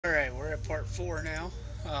Alright, we're at part 4 now.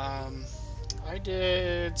 Um, I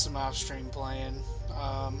did some off stream playing.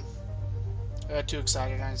 Um, I got too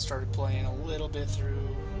excited and I started playing a little bit through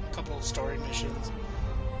a couple of story missions.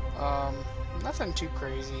 Um, Nothing too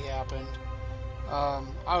crazy happened.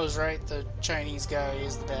 I was right, the Chinese guy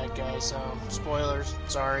is the bad guy, so spoilers,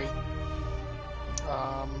 sorry.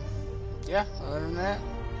 Um, yeah, other than that,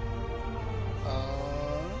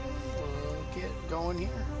 we'll get going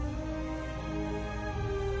here.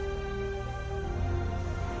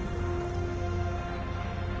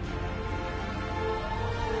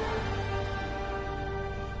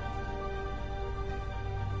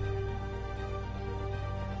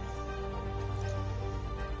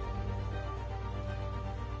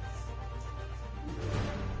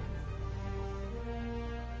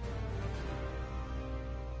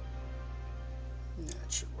 Yeah,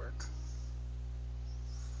 it should work.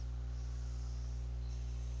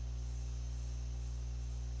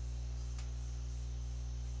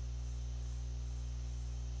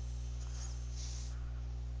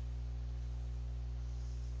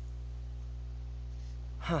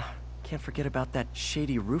 Huh. Can't forget about that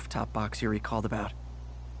shady rooftop box you recalled about.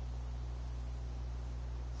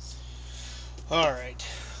 Alright.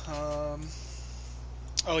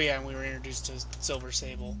 Oh yeah, and we were introduced to Silver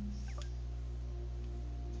Sable.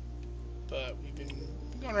 But we've been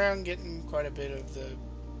going around getting quite a bit of the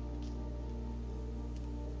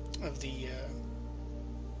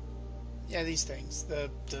yeah, these things, the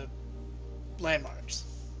landmarks.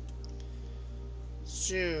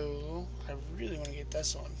 So I really want to get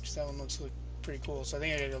this one because that one looks pretty cool. So I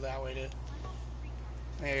think I gotta go that way to.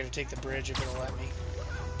 I think I gotta take the bridge if it'll let me.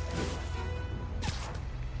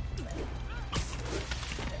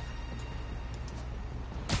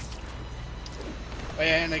 Oh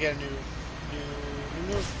yeah, and I got a new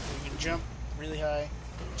move. You can jump really high,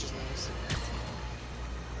 which is nice.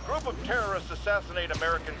 Group of terrorists assassinate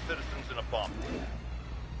American citizens in a bomb.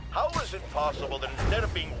 How is it possible that instead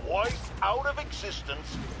of being wiped out of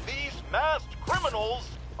existence, these masked criminals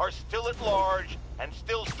are still at large and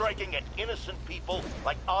still striking at innocent people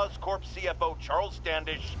like Oscorp CFO Charles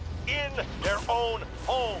Standish in their own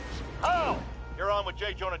homes? How? You're on with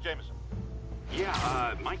J. Jonah Jameson.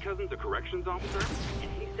 Yeah, my cousin's a corrections officer, and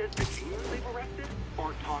he says the demons they've arrested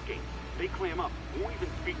aren't talking. They clam up, won't even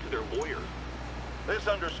speak to their lawyers. This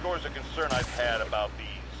underscores a concern I've had about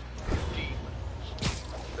these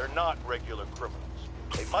demons. They're not regular criminals.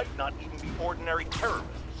 They might not even be ordinary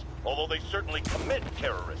terrorists, although they certainly commit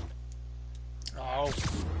terrorism. Oh.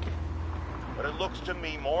 But it looks to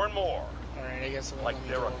me more and more Alright, I guess I'll like let me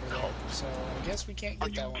they're go a over there. cult. So I guess we can't Are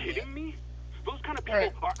get you that one yet. kidding me? Those kind of people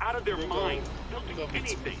Alright. are out of their We'll minds. go They'll do beat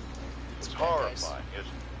some- anything. It's some bad guys. horrifying, isn't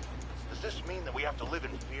it? Does this mean that we have to live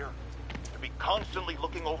in fear? To be constantly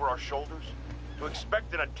looking over our shoulders? To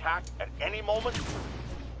expect an attack at any moment?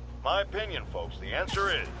 My opinion, folks, the answer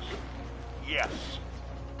is yes.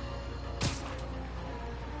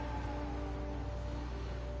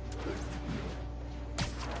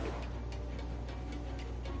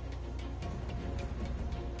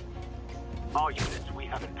 All units, we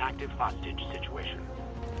have an active hostage situation.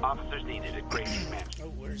 Officers needed at Grace Command. Oh,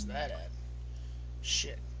 where's that at?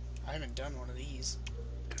 Shit. I haven't done one of these.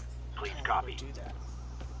 Please How copy. do I do that?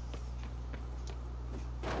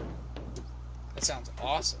 That sounds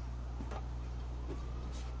awesome.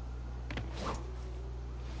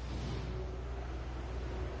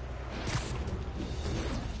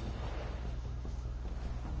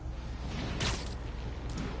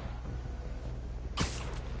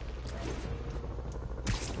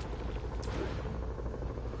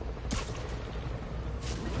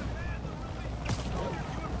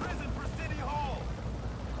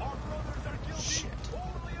 Shit.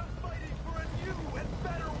 Only of fighting for a new and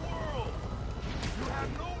better world. You have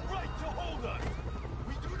no right to hold us.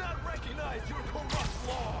 We do not recognize your corrupt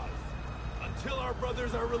laws. Until our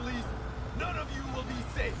brothers are released, none of you will be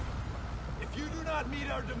safe. If you do not meet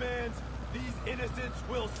our demands, these innocents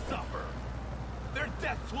will suffer. Their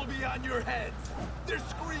deaths will be on your heads. Their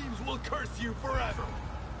screams will curse you forever.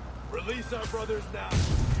 Release our brothers now.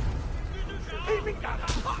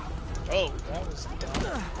 Oh, that was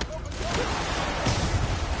dumb.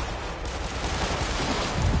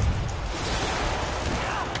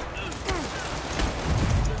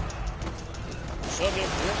 Shove it,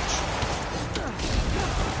 bitch.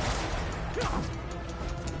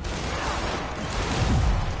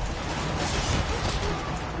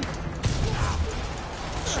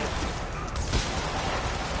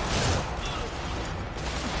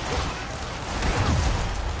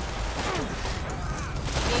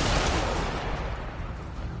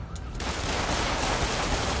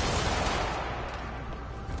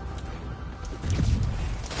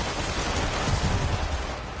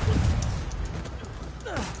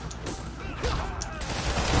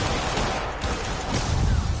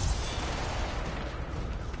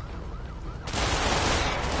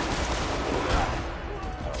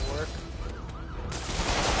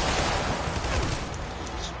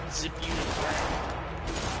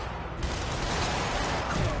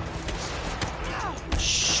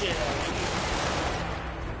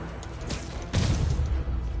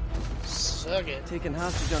 Suck it. Taken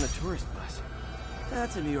hostage on a tourist bus.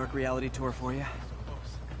 That's a New York reality tour for you.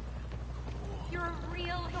 You're a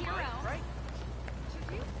real hero. Right?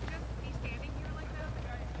 Should you just be standing here like that?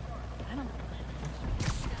 I don't know.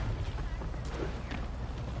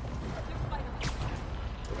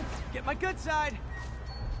 Get my good side.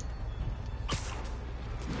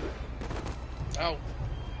 Oh.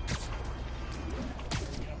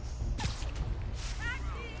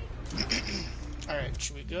 Alright,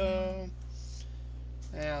 should we go?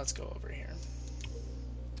 Yeah, let's go over here.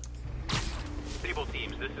 Sable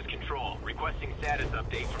teams, this is Control. Requesting status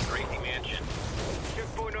update from Gracie Mansion.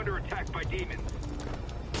 Checkpoint under attack by demons.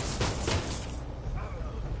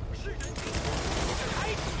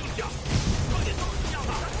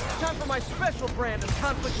 Time for my special brand of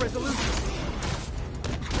conflict resolution.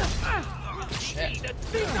 Shit.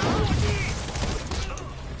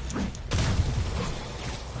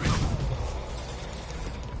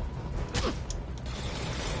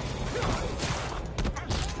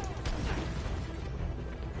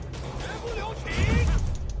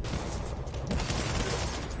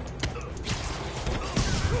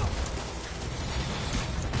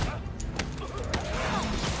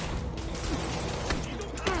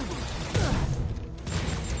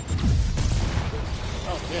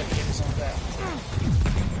 Oh, good. Get us on that.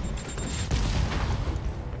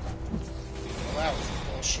 Well, that was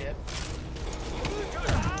bullshit.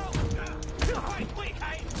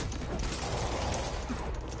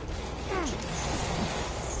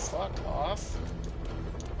 Fuck off.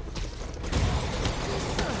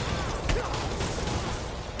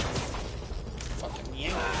 Fucking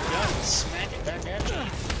yank your gun and smack it back at you.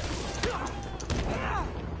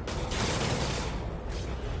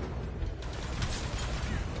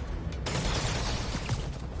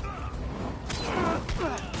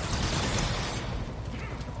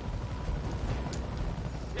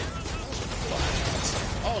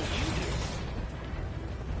 Oh, you do.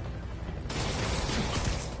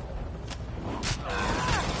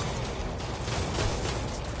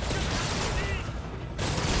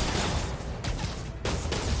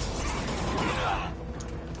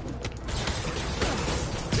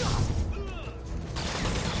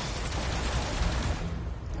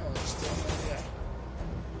 Oh, there's still no guy.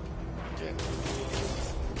 Good.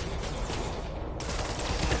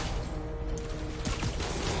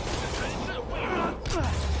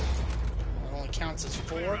 It only counts as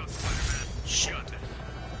 4. Shit.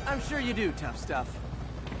 I'm sure you do, tough stuff.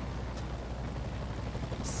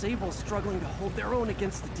 Sable's struggling to hold their own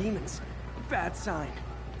against the demons. Bad sign.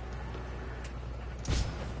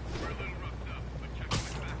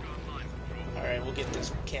 Alright, we'll get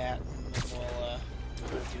this cat and then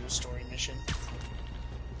we'll do a story mission.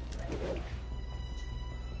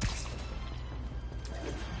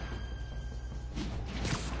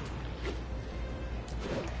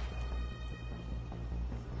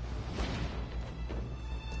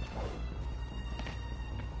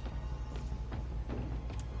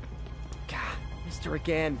 Gah, Mr.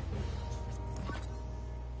 Again.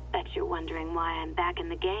 Bet you're wondering why I'm back in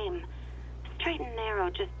the game. Straight and narrow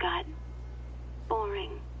just got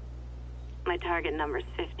boring. My target number's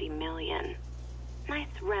 50 million. Nice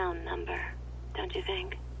round number, don't you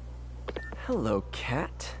think? Hello,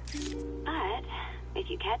 cat. But if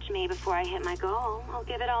you catch me before I hit my goal, I'll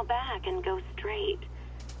give it all back and go straight.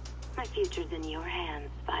 My future's in your hands,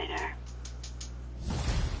 Spider.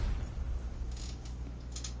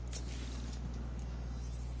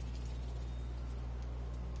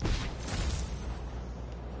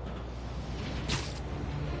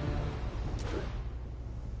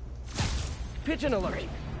 Pigeon alert.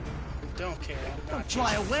 Don't care. I'm not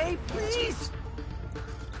Fly chasing. away, please.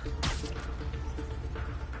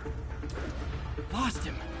 Lost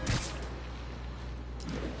him.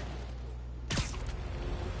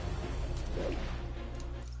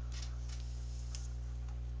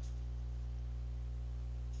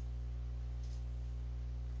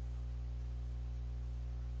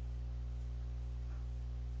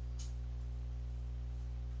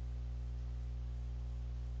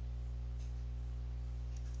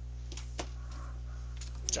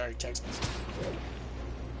 Sorry, text message.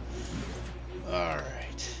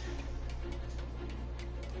 Alright.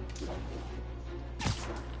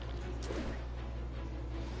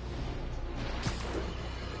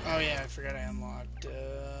 Oh yeah, I forgot I unlocked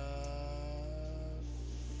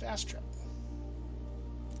fast travel.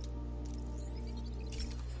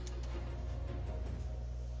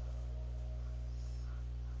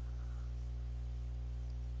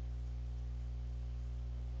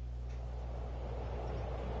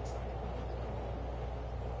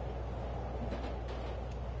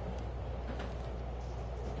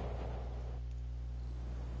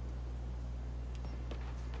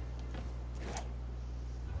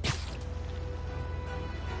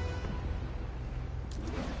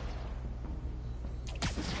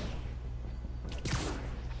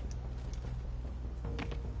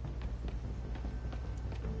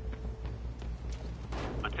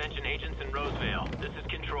 Ascension agents in Rosevale. This is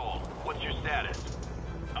Control. What's your status?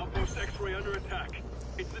 Outpost X-ray under attack.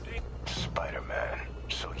 It's the team. Spider-Man,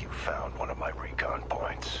 so you found one of my recon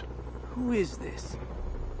points. Who is this?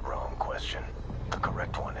 Wrong question. The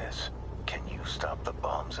correct one is, can you stop the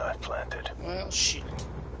bombs I've planted? Well, shit.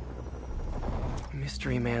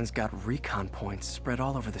 Mystery Man's got recon points spread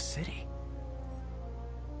all over the city.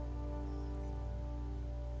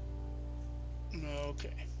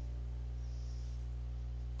 Okay.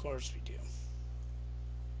 Of course we do.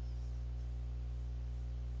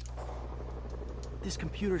 This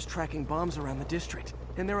computer's tracking bombs around the district,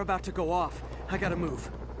 and they're about to go off. I gotta move.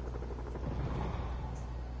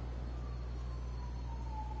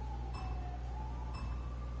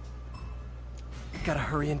 Gotta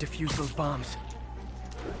hurry and defuse those bombs.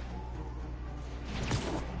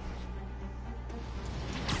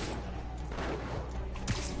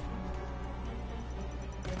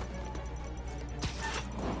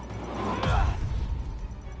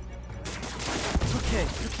 Okay,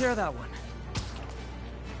 took care of that one.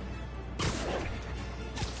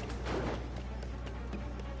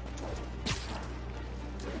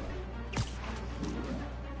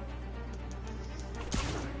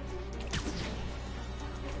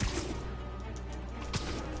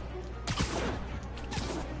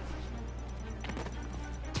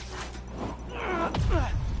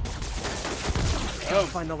 Gotta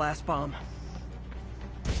find the last bomb.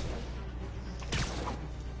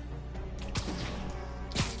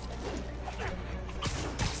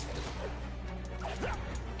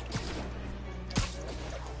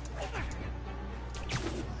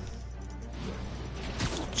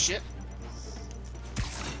 Shit.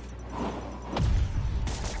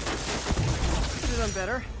 Could have done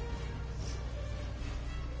better.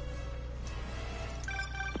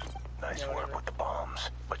 Nice work with the bombs,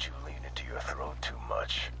 but you lean into your throat too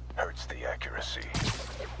much. Hurts the accuracy.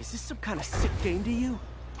 Is this some kind of sick game to you?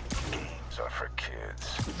 Games are for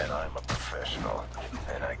kids, and I'm a professional,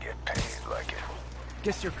 and I get paid like it.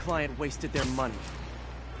 Guess your client wasted their money.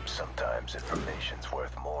 Sometimes information's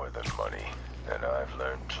worth more than money, and I've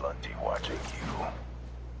learned plenty watching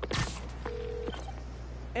you.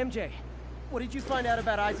 MJ, what did you find out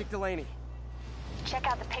about Isaac Delaney? Check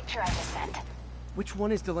out the picture I just sent. Which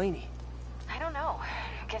one is Delaney? I don't know.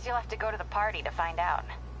 Guess you'll have to go to the party to find out.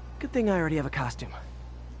 Good thing I already have a costume.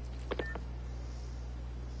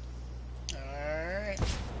 Alright.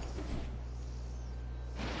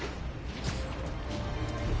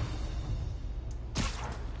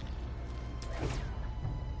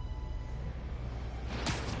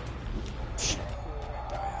 Shit,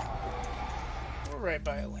 we're right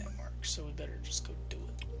by a landmark, so we better just go do it.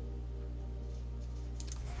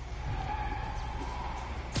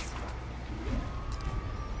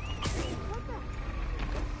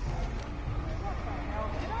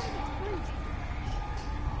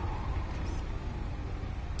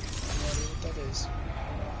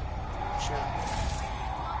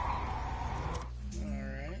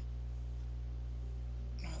 Alright.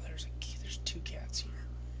 Oh, there's two cats here.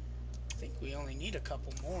 I think we only need a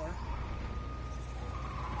couple more.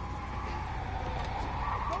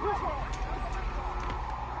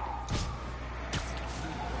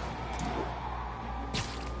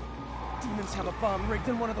 Demons have a bomb rigged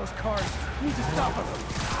in one of those cars. Need to stop them.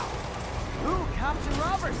 Ooh, cops and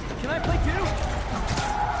robbers. Can I play too?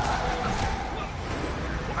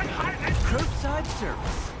 Curbside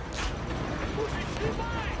service.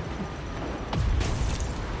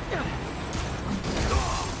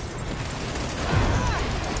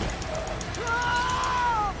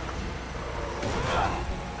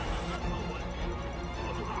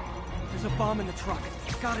 There's a bomb in the truck.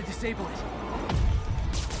 Gotta disable it.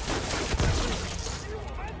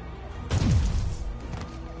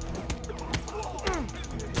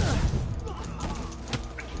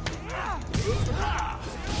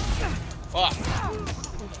 Fuck.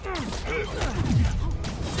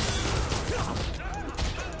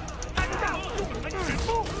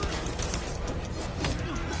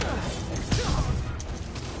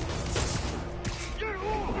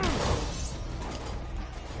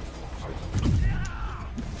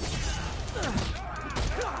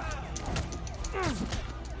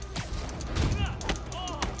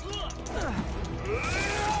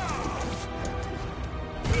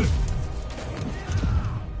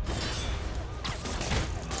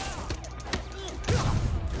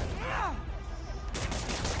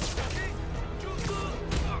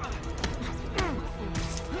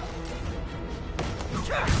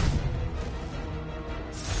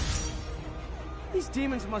 These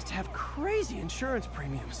demons must have crazy insurance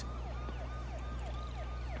premiums.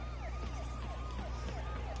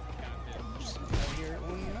 Just out here at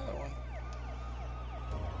one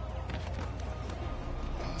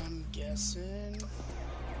guessing.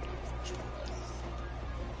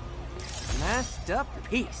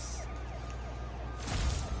 Masterpiece.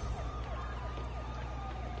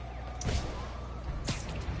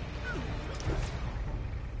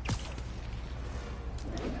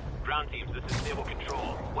 Ground teams, this is Naval Control.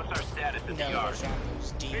 What's our status in the No, yard? it's not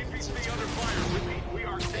those demons. APC under fire. Repeat, we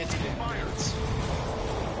are It's taking been fire. months.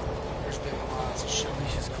 There's been lots of shit.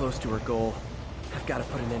 Alicia's close to her goal. I've got to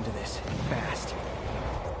put an end to this. Fast.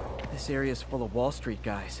 This area's full of Wall Street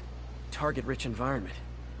guys. Target-rich environment.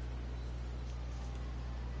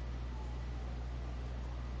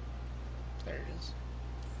 There it is.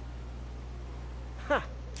 Ha!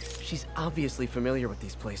 She's obviously familiar with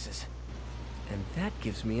these places. And that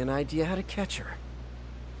gives me an idea how to catch her.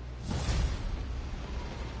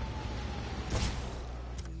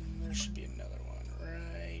 There should be another one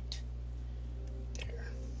right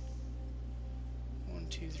there. 1,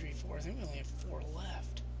 2, 3, 4. I think we only have 4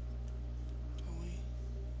 left. Don't we?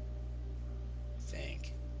 I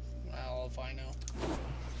think. Well, if I know.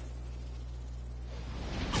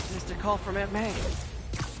 Missed a call from Aunt May.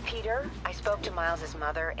 Peter, I spoke to Miles's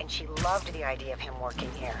mother, and she loved the idea of him working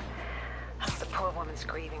here. The poor woman's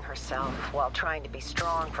grieving herself while trying to be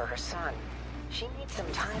strong for her son. She needs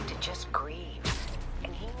some time to just grieve,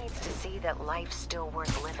 and he needs to see that life's still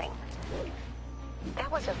worth living.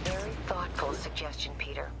 That was a very thoughtful suggestion,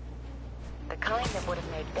 Peter. The kind that would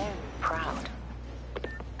have made Ben proud.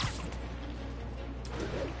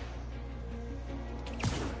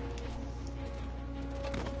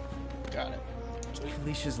 Got it. Sweet.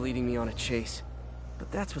 Alicia's leading me on a chase,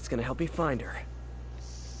 but that's what's gonna help me find her.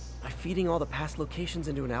 By feeding all the past locations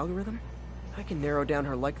into an algorithm, I can narrow down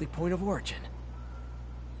her likely point of origin.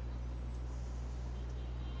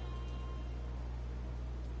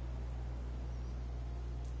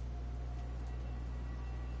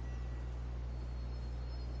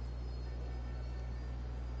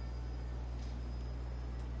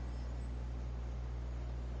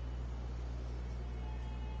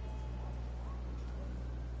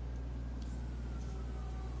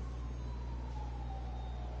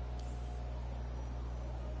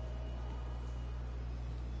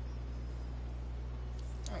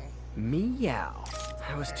 Meow.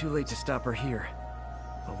 I was too late to stop her here.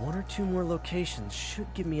 But 1 or 2 more locations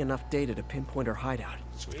should give me enough data to pinpoint her hideout.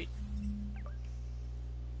 Sweet.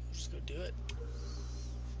 Just go do it.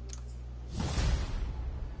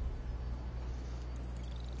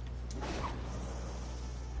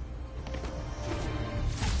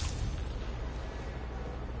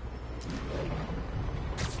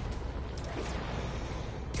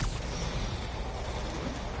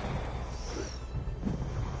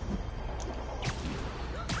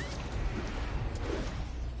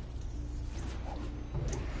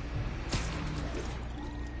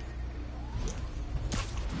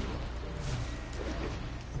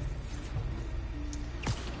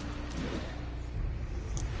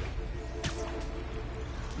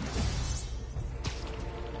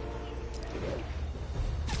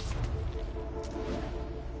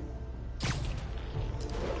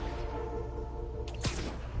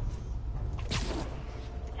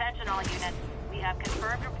 Attention all units. We have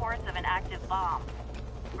confirmed reports of an active bomb.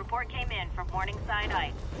 Report came in from Morningside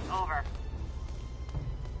Heights. Over.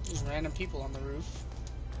 These random people on the roof.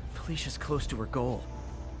 Felicia's close to her goal,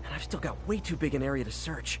 and I've still got way too big an area to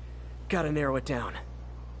search. Gotta narrow it down.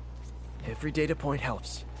 Every data point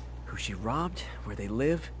helps. Who she robbed, where they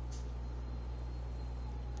live.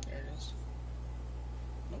 There it is.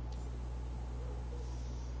 Nope.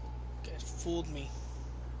 Guys fooled me.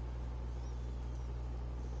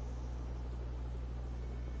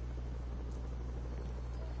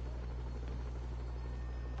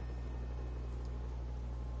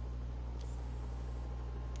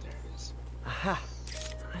 There it is. Aha!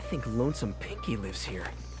 I think Lonesome Pinky lives here.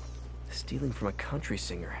 Stealing from a country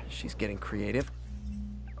singer. She's getting creative.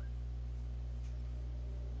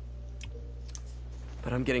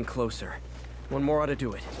 But I'm getting closer. One more ought to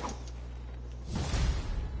do it.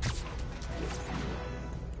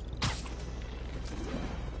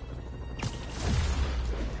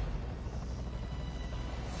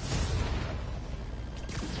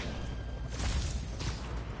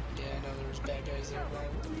 Yeah, I know there's bad guys there, but I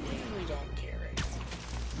really don't care right now.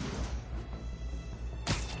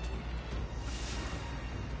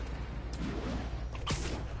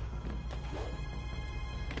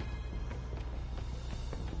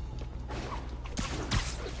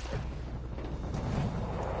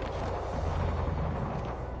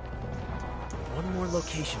 One more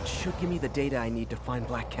location should give me the data I need to find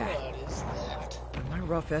Black Cat. What is that? By my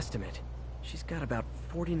rough estimate, she's got about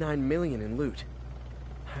 49 million in loot.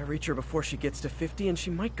 I reach her before she gets to 50 and she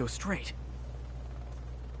might go straight.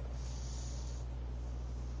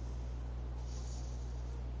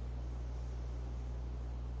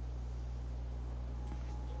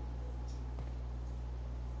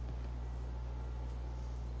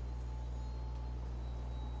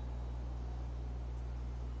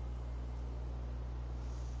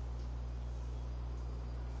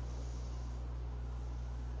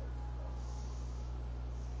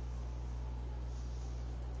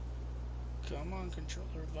 Come on,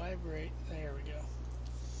 controller, vibrate. There we go.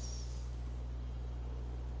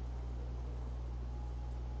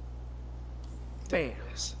 Bam.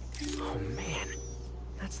 Oh man,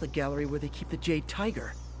 that's the gallery where they keep the Jade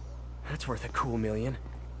Tiger. That's worth a cool million.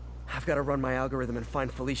 I've got to run my algorithm and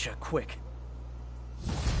find Felicia, quick.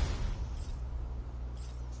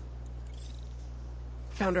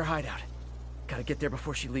 Found her hideout. Gotta get there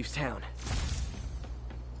before she leaves town.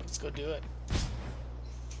 Let's go do it.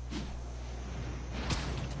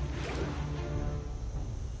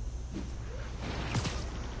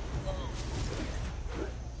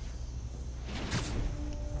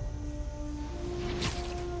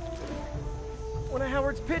 One of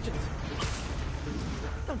Howard's pigeons.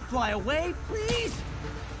 Don't fly away, please!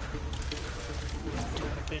 I'm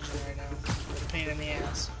doing a pigeon right now. What a pain in the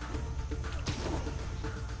ass.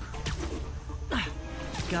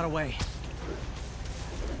 Got away.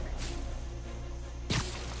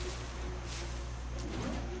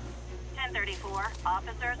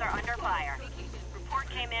 Officers are under fire. Report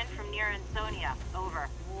came in from near Ansonia. Over.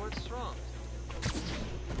 What's wrong?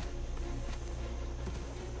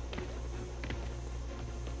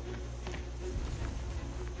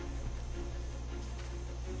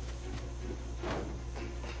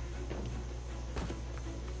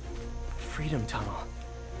 Freedom Tunnel.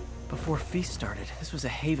 Before Feast started, this was a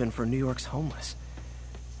haven for New York's homeless.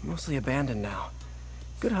 Mostly abandoned now.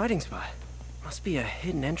 Good hiding spot. Must be a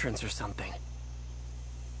hidden entrance or something.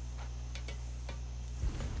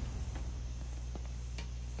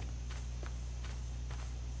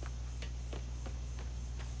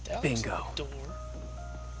 Bingo. Door.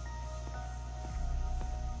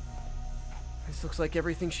 This looks like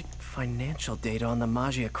everything she... Financial data on the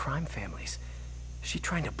Maggia crime families. Is she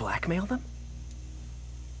trying to blackmail them?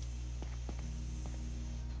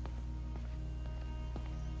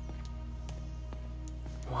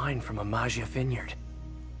 Wine from a Maggia vineyard.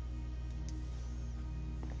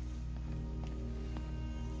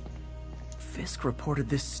 Fisk reported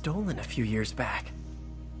this stolen a few years back.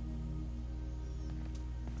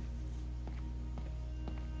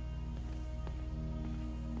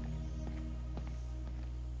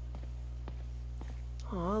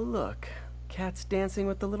 Aw, look. Cat's dancing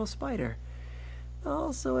with the little spider.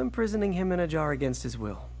 Also imprisoning him in a jar against his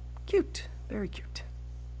will. Cute. Very cute.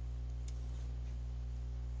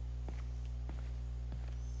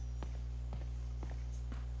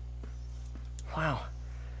 Wow.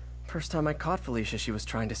 First time I caught Felicia, she was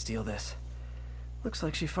trying to steal this. Looks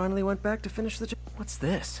like she finally went back to finish the job. What's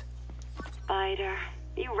this? Spider,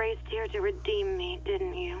 you raced here to redeem me,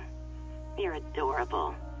 didn't you? You're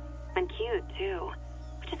adorable. And cute, too.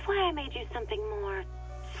 Which is why I made you something more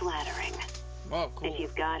flattering. Oh, cool. If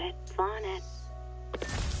you've got it, flaunt it.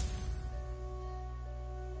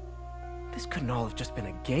 This couldn't all have just been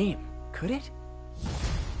a game, could it?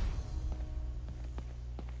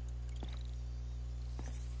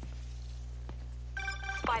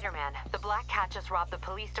 Spider-Man, the Black Cat just robbed the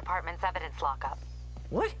police department's evidence lockup.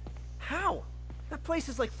 What? How? That place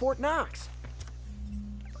is like Fort Knox.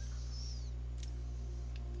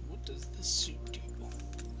 What does this suit do?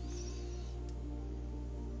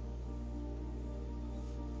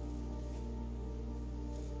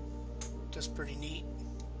 Just pretty neat.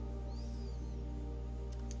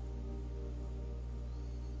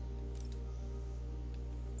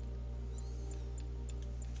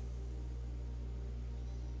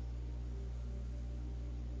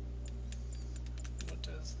 What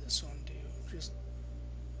does this one do? Just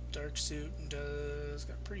dark suit and does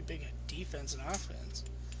got pretty big defense and offense.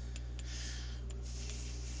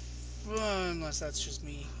 Well, unless that's just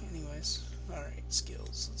me. Anyways. Alright,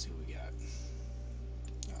 skills. Let's see what we got.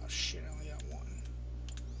 Oh shit, I only got one.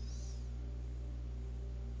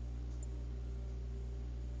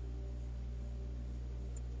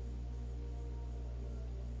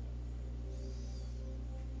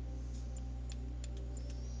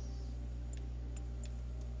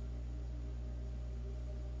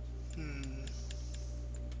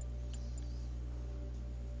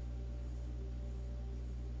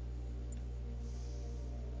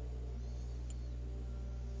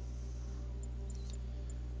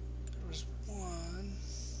 There was one.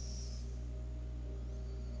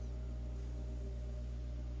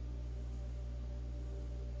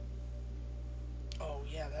 Oh,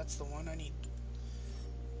 yeah, that's the one I need.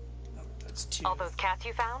 Oh, that's 2. All those cats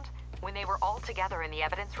you found? When they were all together in the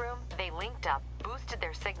evidence room, they linked up, boosted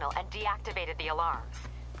their signal, and deactivated the alarms.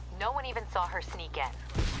 No one even saw her sneak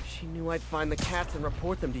in. She knew I'd find the cats and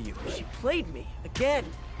report them to you. She played me, again.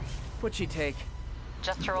 What'd she take?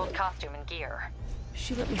 Just her old costume and gear.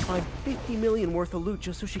 She let me find 50 million worth of loot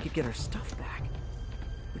just so she could get her stuff back.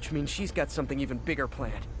 Which means she's got something even bigger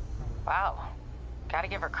planned. Wow. Gotta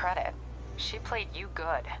give her credit. She played you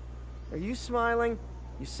good. Are you smiling?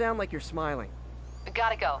 You sound like you're smiling.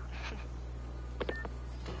 Gotta go.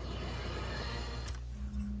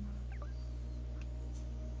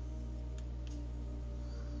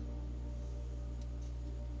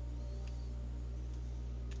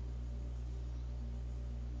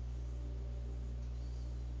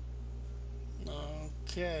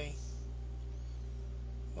 Okay.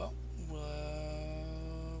 Well,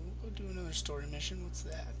 we'll do another story mission. What's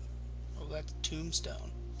that? Oh, that's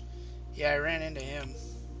Tombstone. Yeah, I ran into him.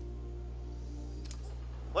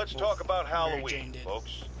 Let's talk about Halloween,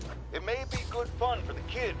 folks. It may be good fun for the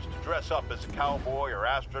kids to dress up as a cowboy or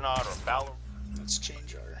astronaut or ballerina. Let's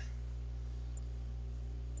change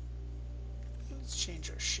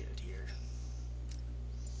our shit here.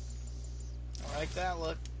 I like that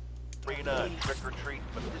look. Arena and trick or treat,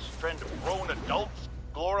 but this trend of grown adults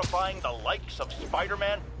glorifying the likes of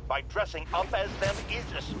Spider-Man by dressing up as them is,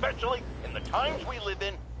 especially in the times we live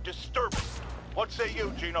in, disturbing. What say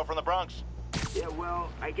you, Gino from the Bronx? Yeah, well,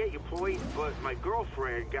 I get your point, but my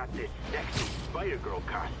girlfriend got this sexy Spider-Girl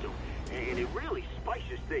costume, and it really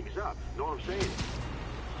spices things up. Know what I'm saying?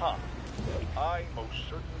 Huh. I most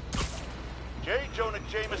certainly. J. Jonah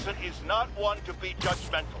Jameson is not one to be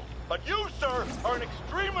judgmental. But you, sir, are an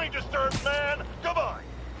extremely disturbed man. Goodbye.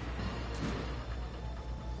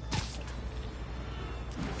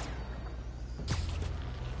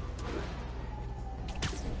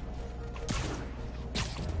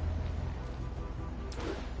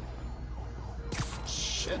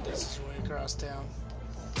 Shit, this is way across town.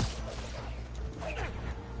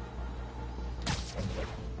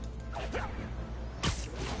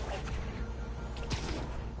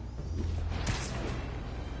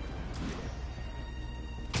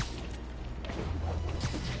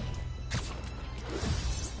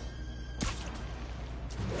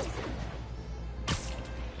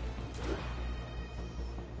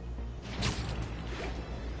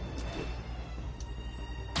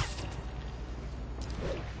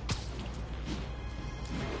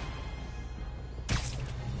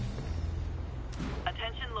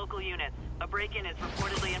 Local units. A break-in is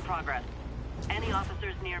reportedly in progress. Any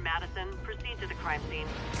officers near Madison, proceed to the crime scene.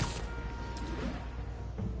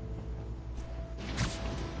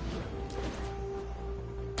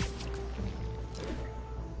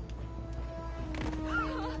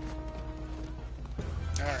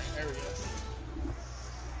 Alright, there we go.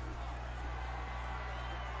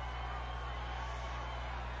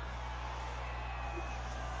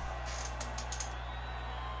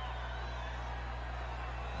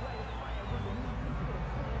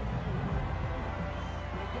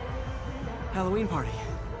 Halloween party.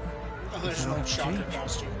 Oh, there's no Shocker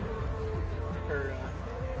costume. Or,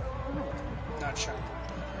 not Shocker.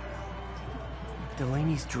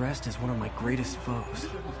 Delaney's dressed as one of my greatest foes.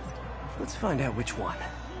 Let's find out which one.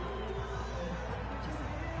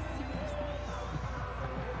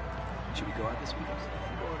 Should we go out this week?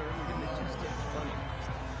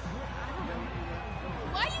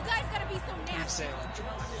 Why you guys gotta be so nasty?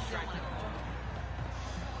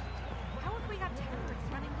 How if we got terrorists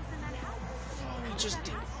running loose in that house? We just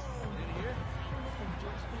did. I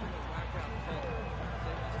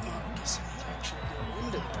guess I need to actually go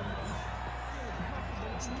into the party.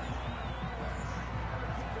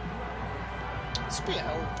 This will be a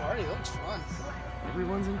hell of a party. Looks fun.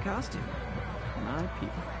 Everyone's in costume. My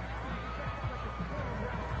people.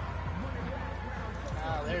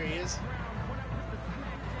 Ah, there he is.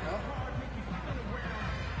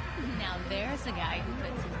 Now there's a guy who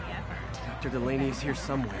puts in the effort. Dr. Delaney is here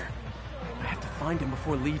somewhere. I have to find him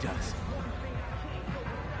before Lee does.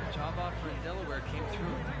 Job offer in Delaware came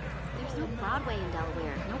through. There's no Broadway in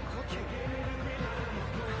Delaware, no culture.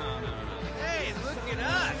 Hey, look at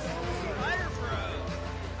us! Spider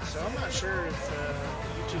Bros! So I'm not sure if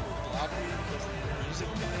YouTube will block me because of the music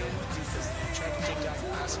playing, because they tried to take down the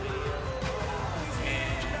last video.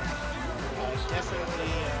 And I definitely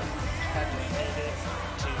had to edit it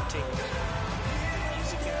to take the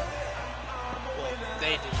music out. Well,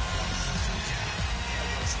 they did.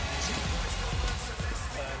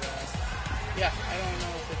 But yeah, I don't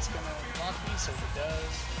know if it's gonna block me, so if it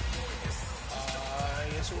does,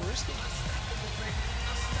 I guess we'll risk it.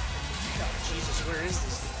 Gotcha. Jesus, where is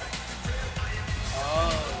this guy?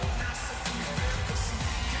 Oh.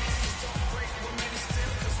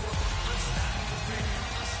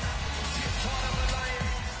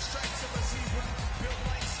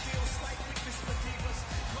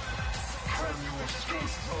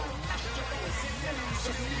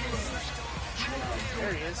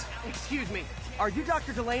 There he is. Excuse me, are you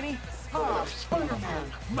Dr. Delaney? Ah,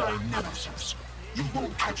 Spider-Man, my nemesis. You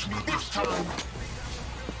won't catch me this time.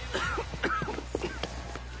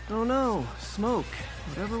 Oh no, smoke.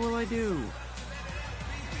 Whatever will I do?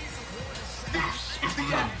 This is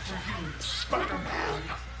the end for you, Spider-Man.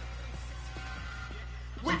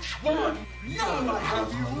 Which one? Now I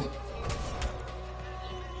have you.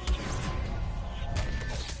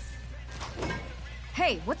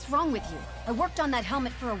 Hey, what's wrong with you? I worked on that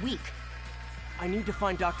helmet for a week. I need to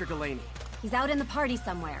find Dr. Delaney. He's out in the party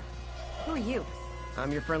somewhere. Who are you?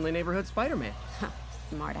 I'm your friendly neighborhood Spider-Man.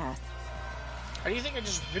 Smart ass. How do you think I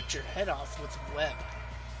just ripped your head off with a web?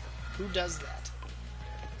 Who does that?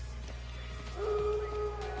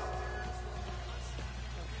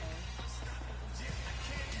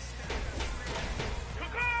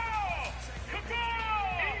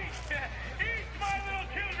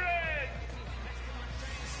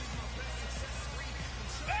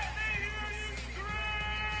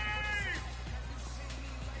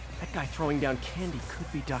 That guy throwing down candy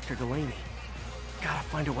could be Dr. Delaney. Gotta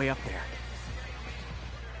find a way up there.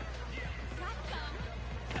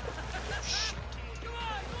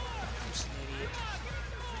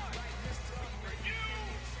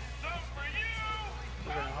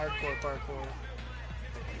 We're gonna hardcore parkour.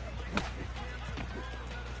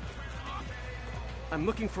 I'm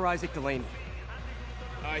looking for Isaac Delaney.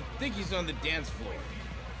 I think he's on the dance floor.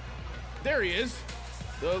 There he is.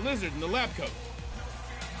 The lizard in the lab coat.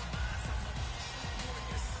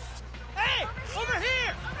 Hey! Over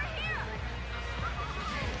here!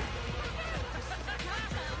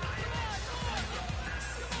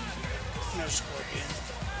 No Scorpion.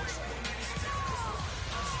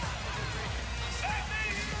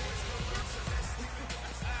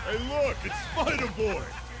 Hey, look, it's Spider-Boy.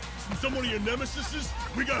 Some of your nemesises?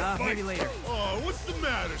 We gotta fight. Maybe later. Oh, what's the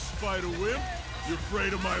matter, Spider-Wimp? You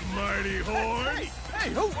afraid of my mighty horn? Hey,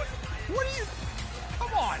 who? What are you?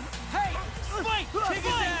 Come on! Hey! Fight! Kick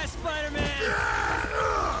his ass, Spider-Man!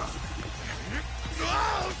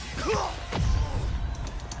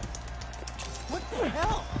 What the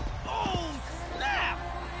hell? Oh, snap!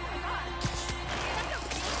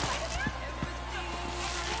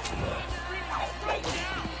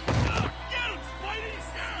 Get him, Spidey!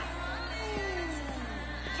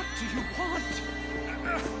 What do you want?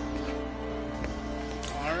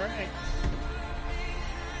 All right.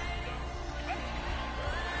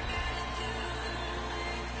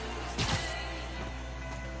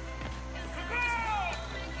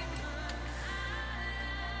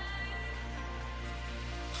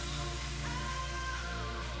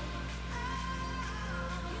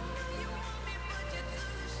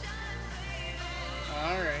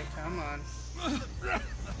 All right, come on.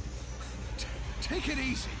 Take it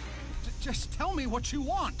easy. Just tell me what you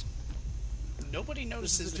want. Nobody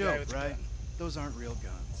notices This is the a guy joke, with right? the Those aren't real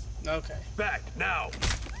guns. gun. Okay. Back, now!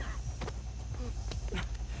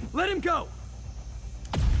 Let him go!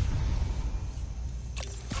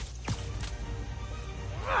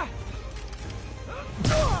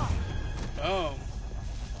 Oh.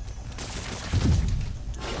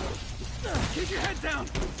 Keep your head down!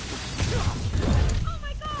 Oh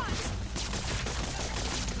my god!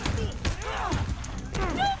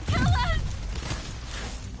 Don't kill us!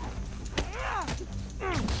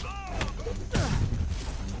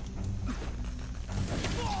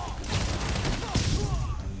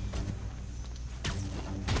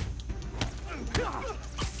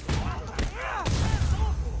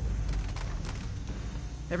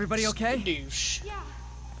 Everybody okay? Douche. Yeah.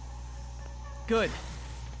 Good.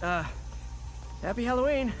 Happy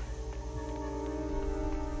Halloween.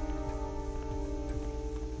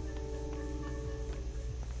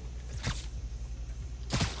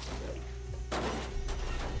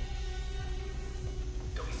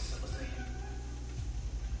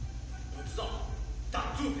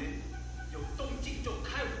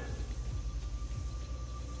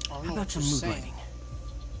 I don't How know about what some you're mood saying. lighting?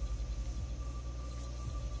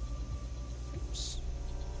 Oops.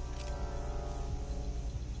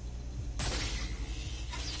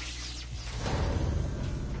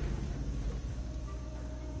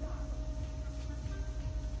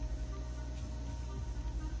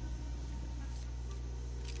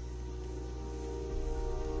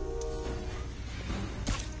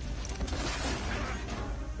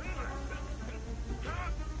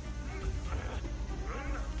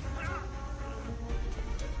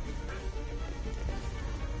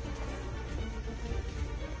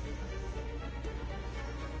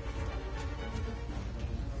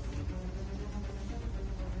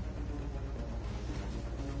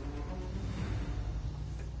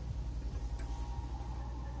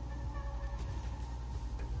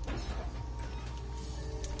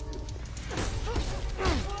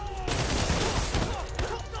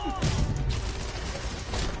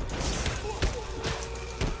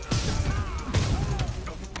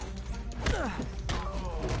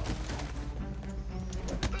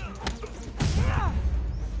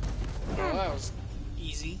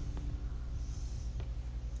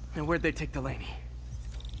 where'd they take Delaney?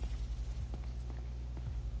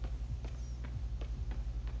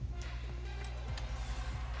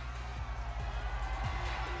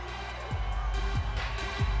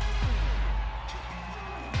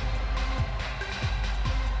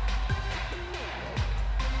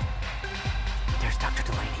 There's Dr.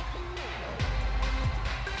 Delaney.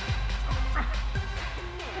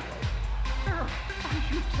 Where are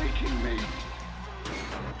you taking me?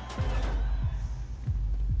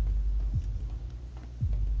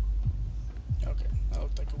 Okay, that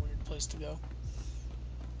looked like a weird place to go.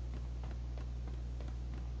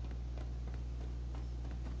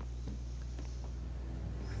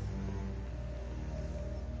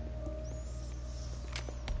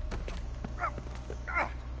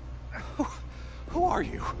 Who are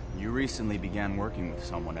you? You recently began working with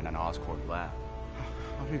someone in an Oscorp lab.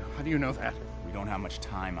 How do you know that? We don't have much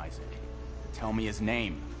time, Isaac. Tell me his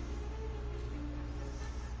name.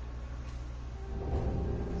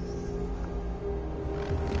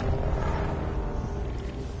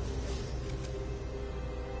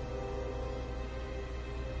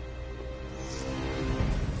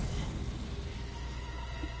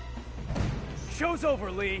 Show's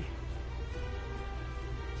over, Lee.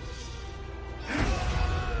 You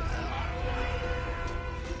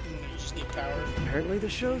just need power. Apparently the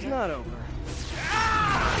show's not over.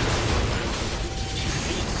 I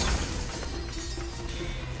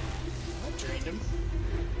drained him.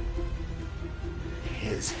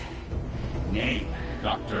 His name,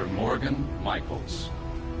 Dr. Morgan Michaels.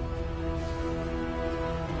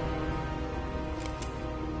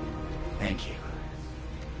 Thank you.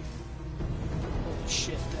 Holy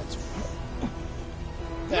shit, that's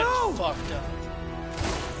fucked up.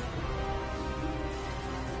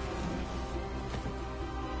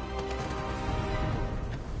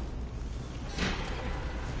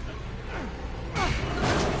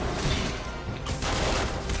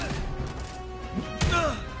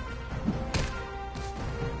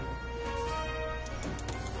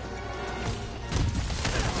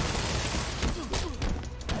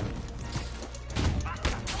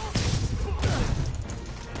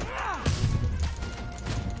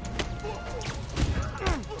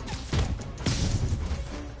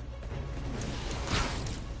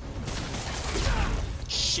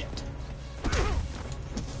 Shit.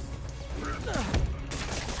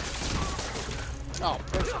 Oh,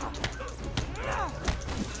 perfect.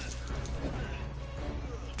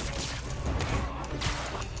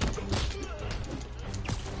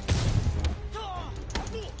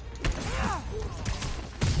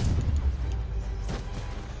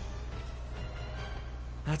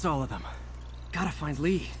 That's all of them. Gotta find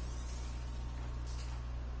Lee.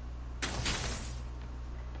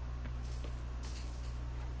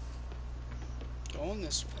 Going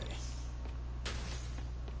this way.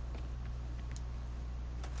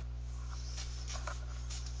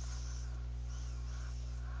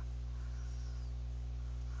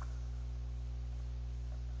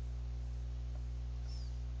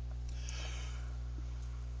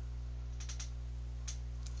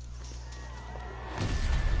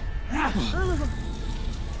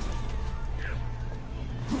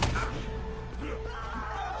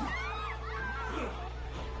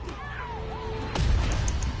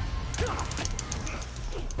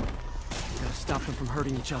 Gotta stop them from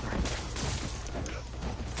hurting each other.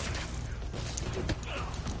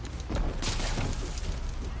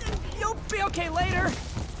 You'll be okay later!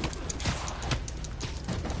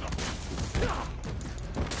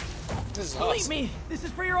 This is Believe awesome. me, this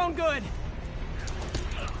is for your own good.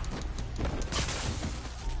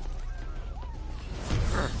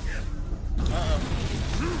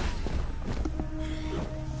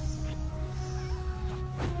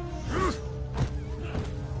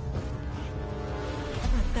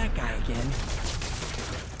 That guy again.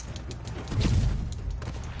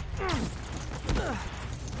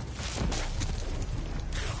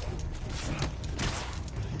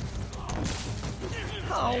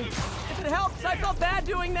 Oh, if it helps, I felt bad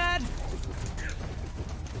doing that.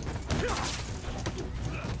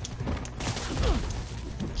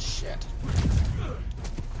 Shit.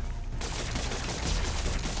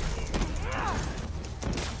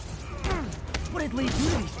 What did Lee do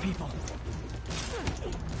to these people?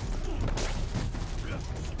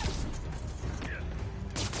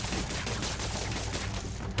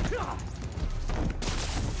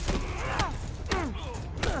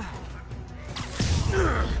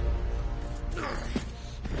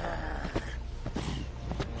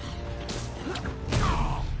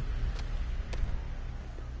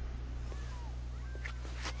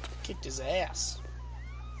 Kicked his ass.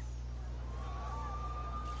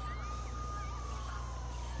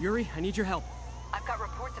 Yuri, I need your help. I've got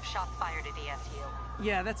reports of shots fired at ESU.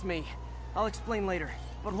 Yeah, that's me. I'll explain later.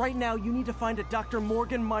 But right now, you need to find a Dr.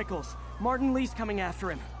 Morgan Michaels. Martin Lee's coming after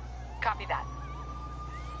him. Copy that.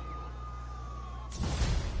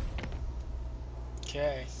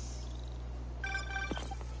 Okay.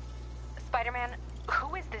 Spider-Man,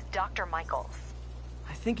 who is this Dr. Michaels?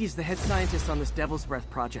 I think he's the head scientist on this Devil's Breath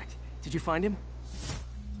project. Did you find him?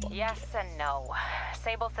 Yes and no.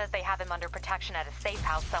 Sable says they have him under protection at a safe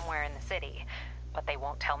house somewhere in the city, but they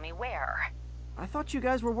won't tell me where. I thought you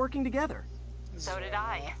guys were working together. So did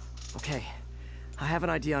I. Okay. I have an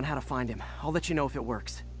idea on how to find him. I'll let you know if it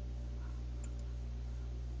works.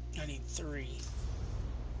 I need 3.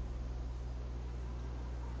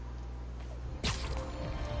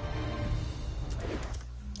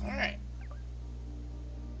 Alright.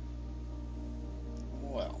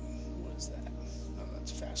 Well, what is that? Oh,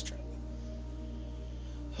 that's fast travel.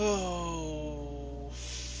 Oh.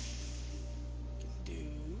 Can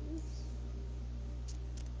do.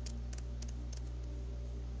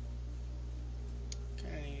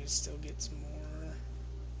 Kinda need to still get some more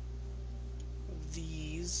of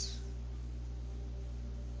these.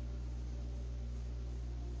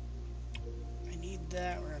 I need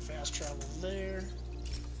that. We're gonna fast travel there.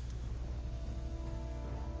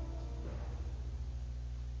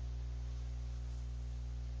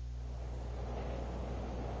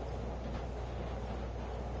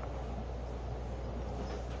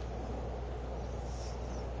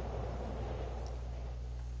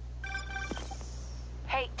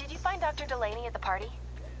 Hey, did you find Dr. Delaney at the party?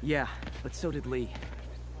 Yeah, but so did Lee.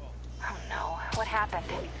 Oh no, what happened?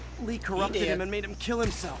 Lee corrupted him and made him kill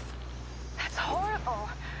himself. That's horrible.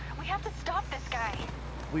 We have to stop this guy.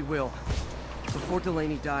 We will. Before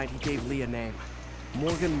Delaney died, he gave Lee a name.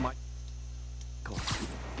 Morgan Michaels.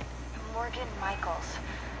 Morgan Michaels.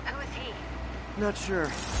 Who is he? Not sure,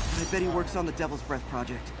 but I bet he works on the Devil's Breath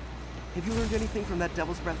project. Have you learned anything from that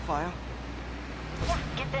Devil's Breath file? Yeah,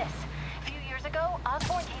 get this. A few years ago,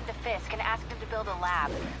 Osborn came to Fisk and asked him to build a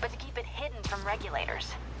lab, but to keep it hidden from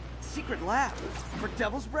regulators. Secret lab? For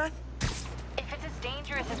Devil's Breath? If it's as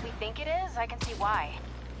dangerous as we think it is, I can see why.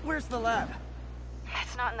 Where's the lab?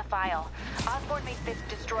 It's not in the file. Osborn made Fisk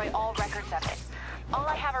destroy all records of it. All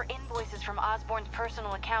I have are invoices from Osborn's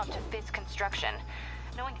personal account to Fisk Construction.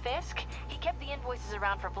 Knowing Fisk, he kept the invoices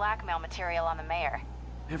around for blackmail material on the mayor.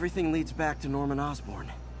 Everything leads back to Norman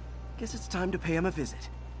Osborn. Guess it's time to pay him a visit.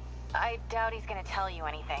 I doubt he's gonna tell you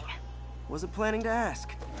anything. Wasn't planning to ask.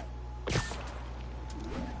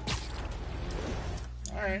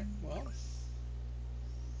 Alright, well.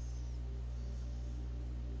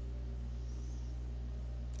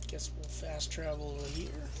 Guess we'll fast travel over here.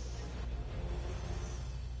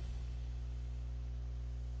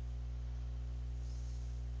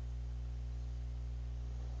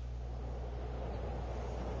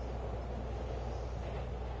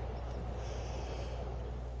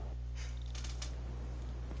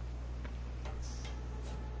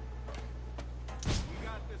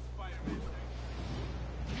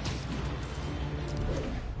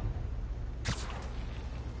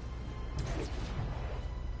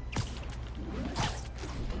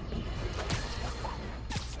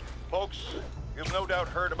 Folks, you've no doubt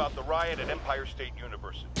heard about the riot at Empire State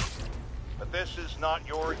University. But this is not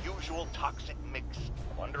your usual toxic mix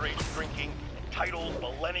of underage drinking, entitled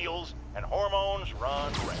millennials, and hormones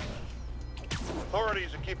run rampant.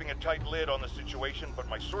 Authorities are keeping a tight lid on the situation, but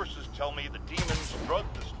my sources tell me the demons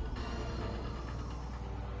drugged this.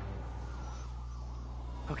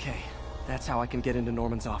 Okay, that's how I can get into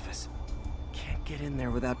Norman's office. Can't get in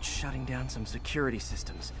there without shutting down some security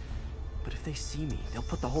systems. But if they see me, they'll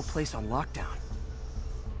put the whole place on lockdown.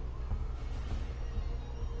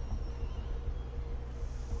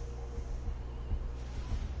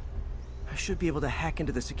 I should be able to hack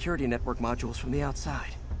into the security network modules from the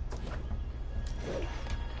outside.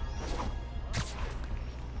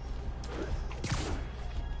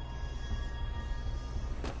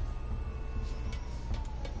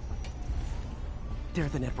 There are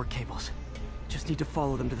the network cables. Just need to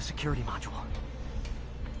follow them to the security module.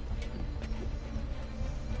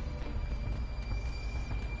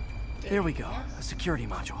 There we go, a security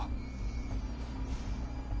module.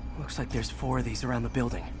 Looks like there's 4 of these around the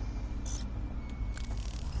building.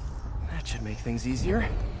 That should make things easier.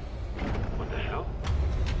 What the hell?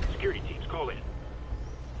 Security teams, call in.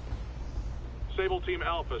 Sable Team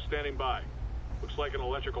Alpha standing by. Looks like an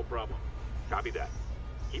electrical problem. Copy that.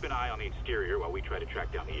 Keep an eye on the exterior while we try to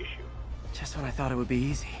track down the issue. Just when I thought it would be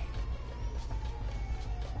easy.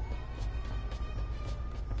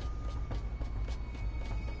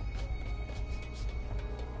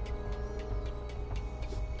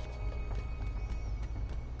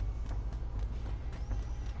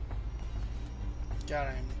 God,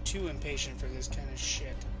 I'm too impatient for this kind of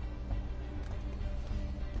shit.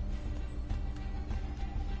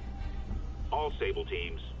 All Sable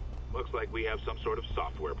teams. Looks like we have some sort of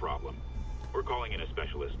software problem. We're calling in a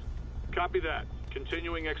specialist. Copy that.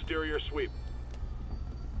 Continuing exterior sweep.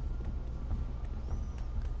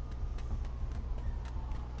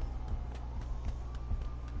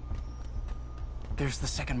 There's the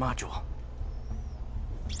second module.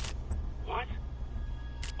 What?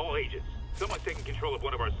 All agents, someone's taking control of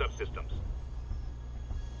one of our subsystems.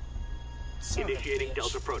 Initiating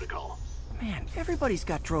Delta Protocol. Man, everybody's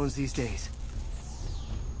got drones these days.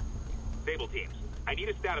 Sable teams, I need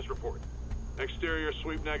a status report. Exterior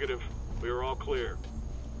sweep negative. We are all clear.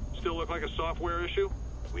 Still look like a software issue?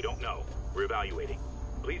 We don't know. We're evaluating.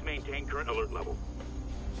 Please maintain current alert level.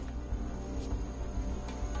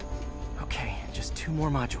 Okay, just 2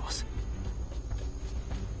 more modules.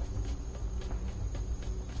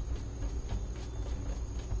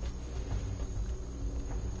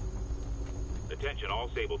 Attention all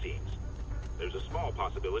Sable teams. There's a small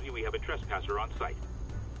possibility we have a trespasser on site.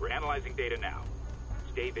 We're analyzing data now.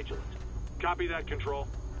 Stay vigilant. Copy that, Control.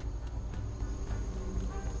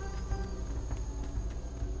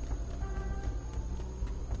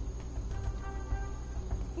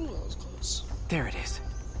 Ooh, that was close. There it is.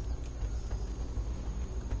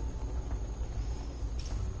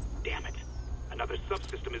 Damn it. Another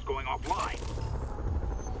subsystem is going offline.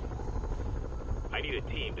 I need a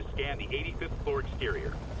team to scan the 85th floor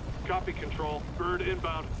exterior. Copy, Control. Bird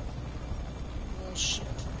inbound. Oh, shit.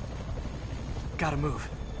 Gotta move.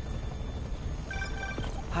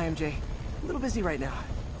 Hi, MJ. A little busy right now.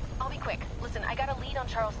 I'll be quick. Listen, I got a lead on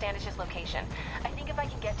Charles Standish's location. I think if I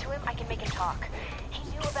can get to him, I can make him talk. He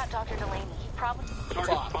knew about Dr. Delaney. He probably...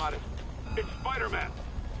 Target spotted. It's Spider-Man.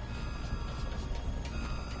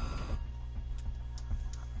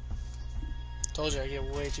 Told you I get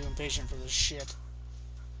way too impatient for this shit.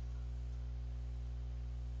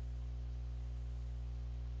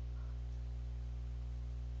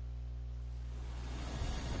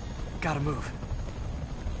 Gotta move.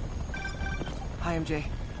 Hi, MJ.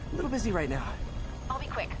 A little busy right now. I'll be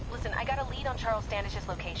quick. Listen, I got a lead on Charles Standish's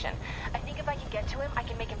location. I think if I can get to him, I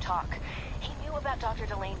can make him talk. He knew about Dr.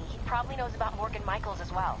 Delaney. He probably knows about Morgan Michaels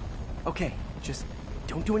as well. Okay, just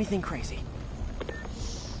don't do anything crazy.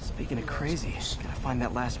 Speaking of crazy, gotta find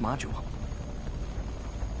that last module.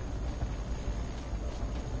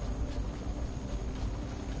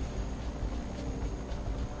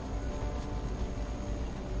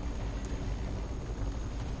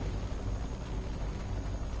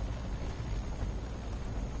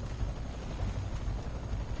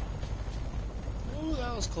 Ooh,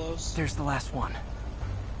 that was close. There's the last one.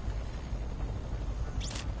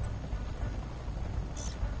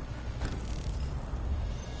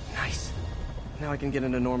 Nice. Now I can get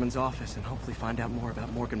into Norman's office and hopefully find out more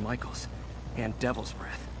about Morgan Michaels and Devil's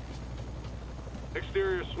Breath.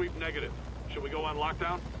 Exterior sweep negative. Should we go on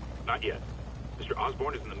lockdown? Not yet. Mr.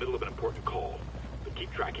 Osborn is in the middle of an important call. But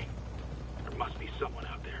keep tracking. There must be someone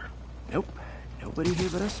out there. Nope. Nobody here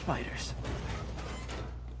but us spiders.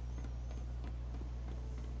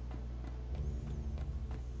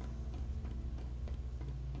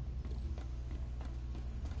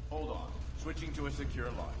 Hold on. Switching to a secure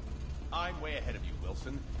line. I'm way ahead of you,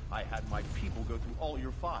 Wilson. I had my people go through all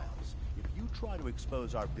your files. If you try to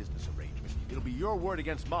expose our business arrangement, it'll be your word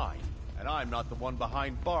against mine. And I'm not the one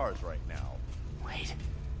behind bars right now. Wait.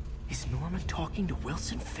 Is Norman talking to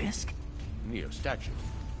Wilson Fisk? Neo statue.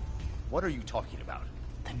 What are you talking about?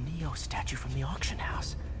 The Neo statue from the auction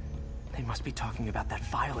house. They must be talking about that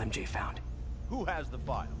file MJ found. Who has the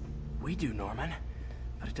file? We do, Norman.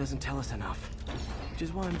 But it doesn't tell us enough. Which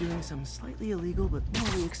is why I'm doing some slightly illegal but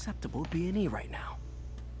morally acceptable B&E right now.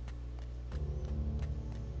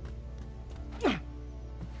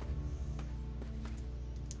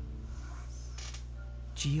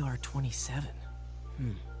 GR-27.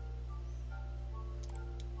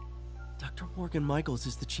 Dr. Morgan Michaels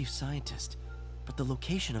is the chief scientist, but the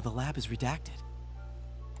location of the lab is redacted.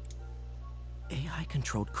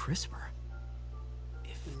 AI-controlled CRISPR.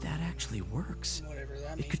 If that actually works,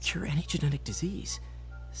 it could cure any genetic disease.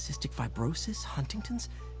 Cystic fibrosis, Huntington's.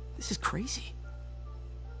 This is crazy.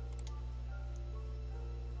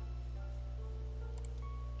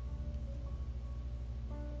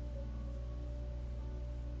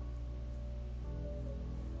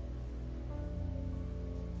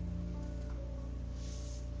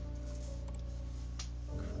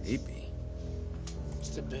 Creepy.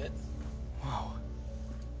 Just a bit. Whoa.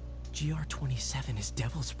 GR-27 is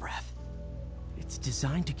Devil's Breath. It's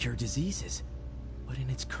designed to cure diseases, but in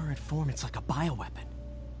its current form, it's like a bioweapon.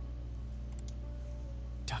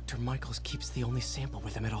 Dr. Michaels keeps the only sample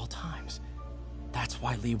with him at all times. That's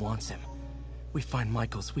why Lee wants him. We find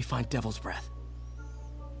Michaels, we find Devil's Breath.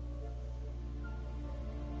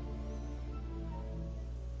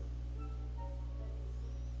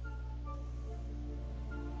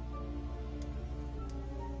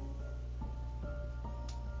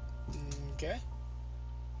 Okay.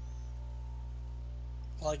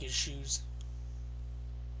 I like his shoes.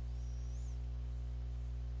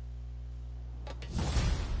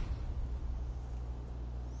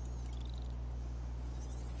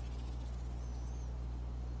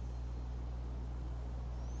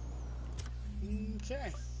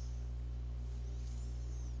 Okay.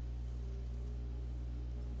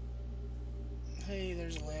 Hey,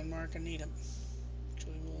 there's a landmark. I need him.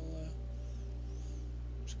 Actually,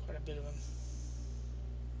 there's quite a bit of them.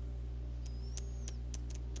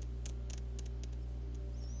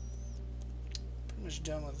 Pretty much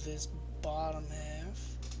done with this bottom half.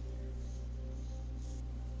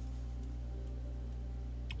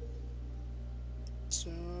 So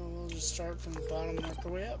we'll just start from the bottom and work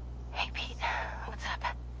our way up. Hey, Pete. What's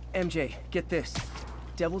up? MJ, get this.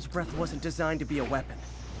 Devil's Breath wasn't designed to be a weapon.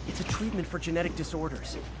 It's a treatment for genetic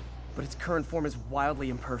disorders. But its current form is wildly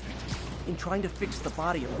imperfect. In trying to fix the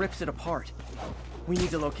body, it rips it apart. We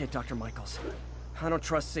need to locate Dr. Michaels. I don't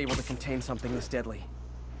trust Sable to contain something this deadly.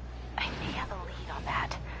 I may have a lead on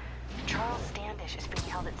that. Charles Standish is being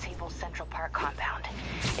held at Sable's Central Park compound.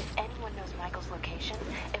 If anyone knows Michael's location,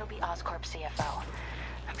 it'll be Oscorp CFO.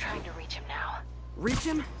 I'm trying to reach him now. Reach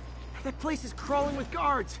him? That place is crawling with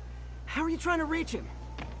guards. How are you trying to reach him?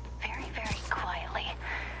 Very, very quietly.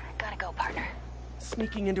 Gotta go, partner.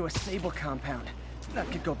 Sneaking into a Sable compound. That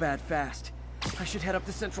could go bad fast. I should head up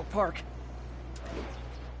to Central Park.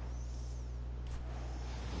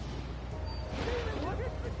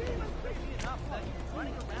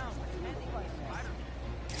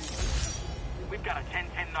 We've got a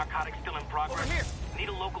 10-10 narcotic still in progress. Over here. Need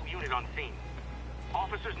a local unit on scene.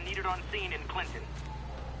 Officers needed on scene in Clinton.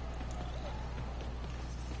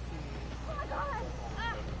 Oh my God!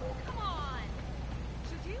 Come on!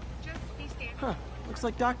 Should you just be standing? Huh. Looks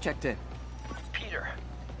like Doc checked in. Peter,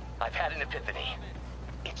 I've had an epiphany.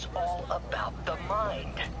 It's all about the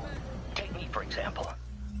mind. Take me, for example.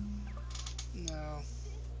 No.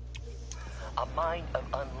 A mind of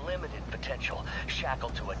unlimited potential,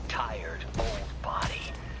 shackled to a tired, old body.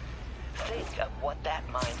 Think of what that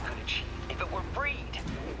mind could achieve if it were freed.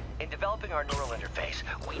 In developing our neural interface,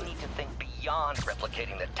 we need to think beyond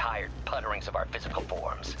replicating the tired putterings of our physical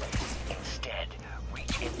forms. Instead,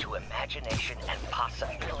 reach into imagination and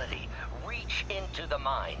possibility. Reach into the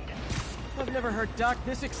mind. I've never heard Doc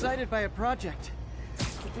this excited by a project.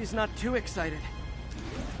 If he's not too excited.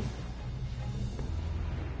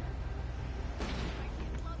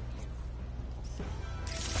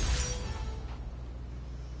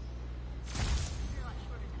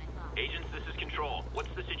 Agents, this is Control. What's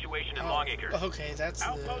the situation in Longacre? Okay, that's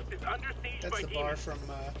Outpost is under siege by the bar demons.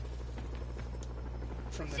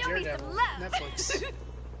 from the Show me Daredevil some love. Netflix.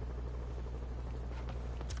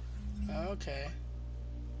 Okay.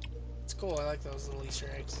 It's cool, I like those little Easter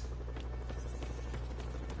eggs.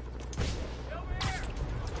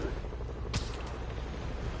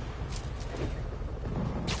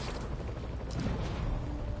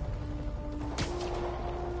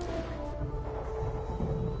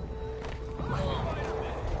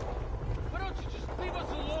 Why don't you just leave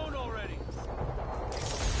us alone already?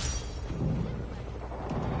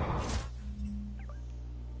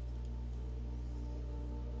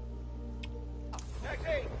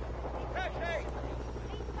 Taxi! Taxi!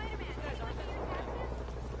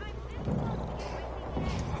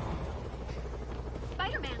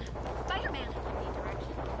 Spider-Man! Spider-Man!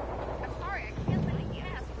 I'm sorry, I can't say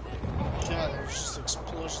yes. God, there's just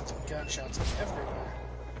explosions and gunshots everywhere.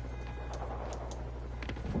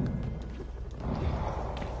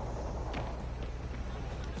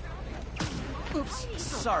 Oops,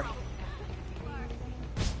 sorry.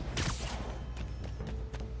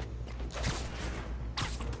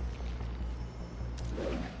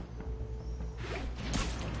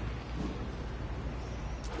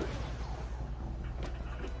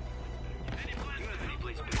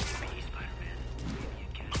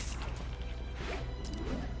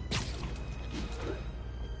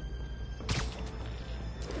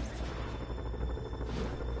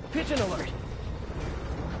 Pigeon alert!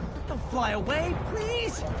 Don't fly away,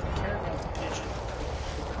 please! Care about the pigeon.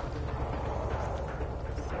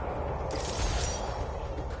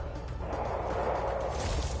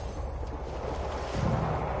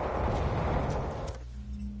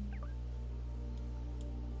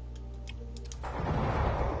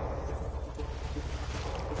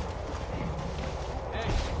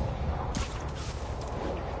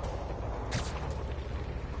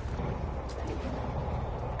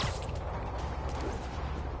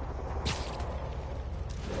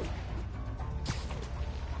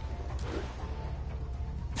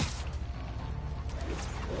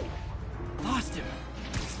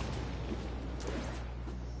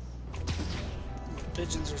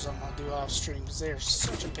 Legends or something I'll do off stream because they are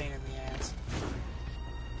such a pain in the ass.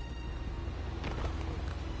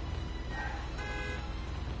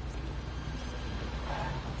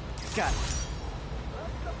 Got it.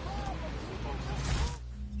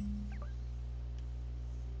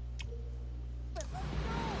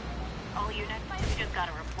 All units, we just got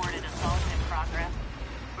a reported assault in progress.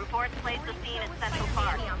 Reports placed the scene at Central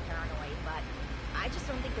Park. I'm paranoid, but I just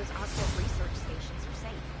don't think those Oscorp research stations are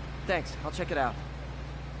safe. Thanks, I'll check it out.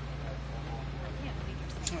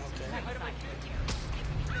 Okay.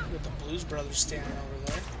 With the Blues Brothers standing over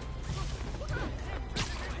there.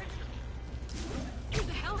 What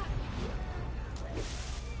the hell?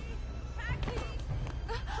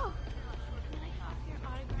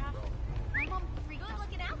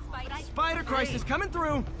 Spider crisis coming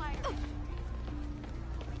through!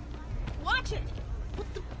 Watch it!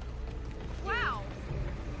 What the? Wow!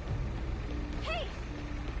 Hey!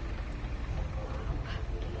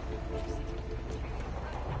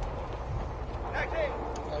 I like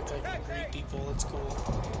I can greet people, it's cool.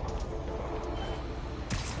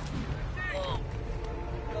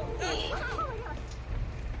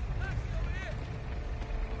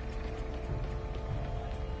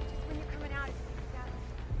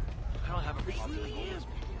 I don't have a problem.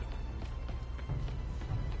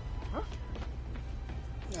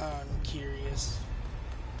 I'm curious.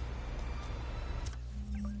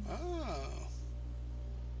 Oh.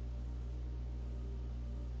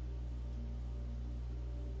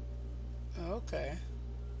 Okay.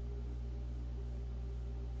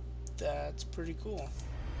 That's pretty cool.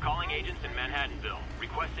 Calling agents in Manhattanville,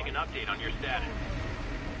 requesting an update on your status.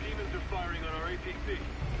 Demons are firing on our APC.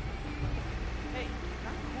 Hey,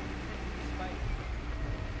 not cool. Spider.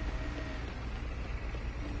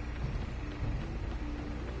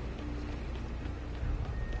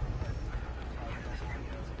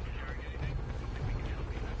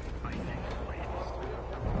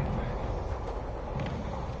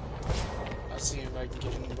 I'll see if I can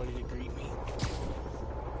get anybody to greet me.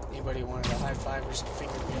 Anybody wanted a high five or some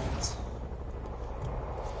finger guns?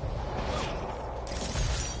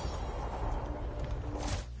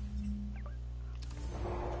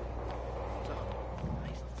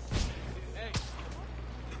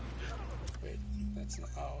 Wait, that's not.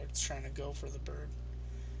 Oh, it's trying to go for the bird.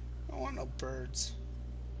 I don't want no birds.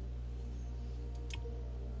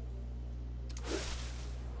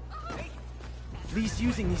 Lee's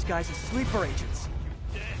using these guys as sleeper agents.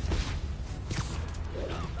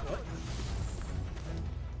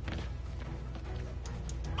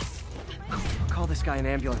 Call this guy an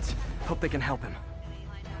ambulance. Hope they can help him.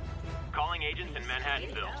 Calling agents in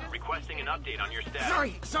Manhattanville, requesting an update on your status.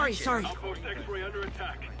 Sorry. Outpost X-ray under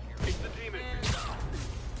attack. It's the demon.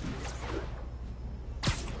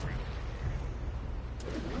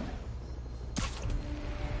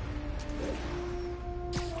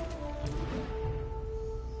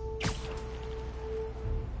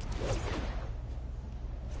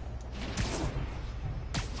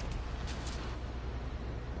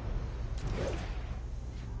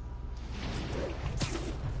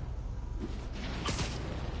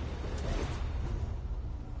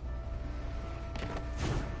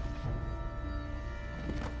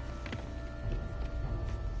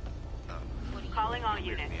 Calling all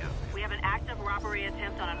units. We have an active robbery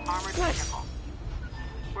attempt on an armored vehicle.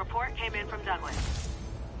 Report came in from Douglas.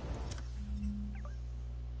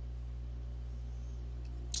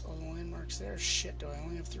 That's all the landmarks there. Shit, do I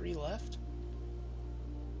only have 3 left?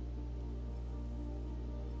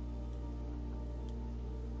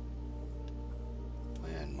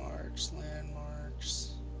 Landmarks.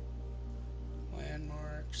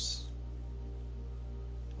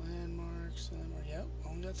 Yep,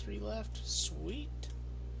 only got 3 left. Sweet.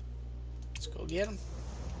 Let's go get them.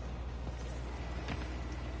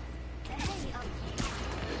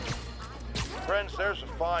 Friends, there's a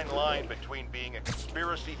fine line between being a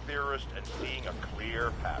conspiracy theorist and seeing a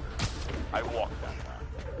clear pattern. I walk that line,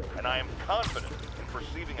 and I am confident in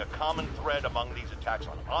perceiving a common thread among these attacks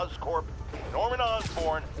on Oscorp, Norman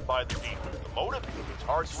Osborn, by the demons. The motive? It's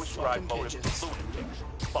hard to ascribe motive to lunatics,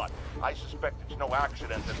 but I suspect it's no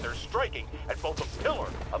accident that they're striking at both a pillar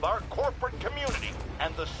of our corporate community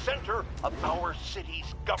and the center of our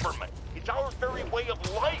city's government. It's our very way of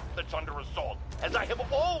life that's under assault. As I have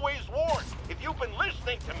always warned, if you've been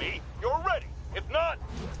listening to me, you're ready. If not,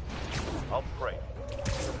 I'll pray.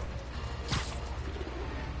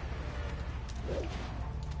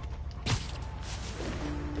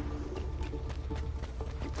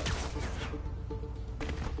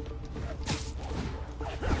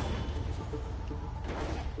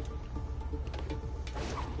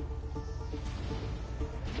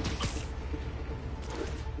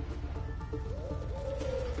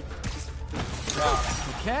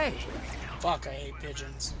 Okay. Fuck, I hate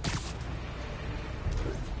pigeons.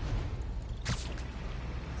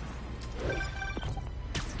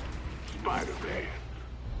 Spider-Man.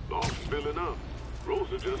 Boss filling up.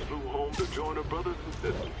 Rosa just flew home to join her brothers and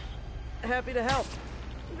sisters. Happy to help.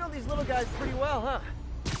 You know these little guys pretty well, huh?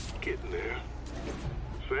 Getting there.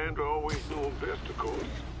 Sandra always knew him best, of course.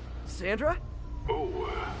 Sandra? Oh,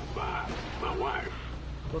 my wife.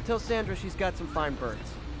 Well, tell Sandra she's got some fine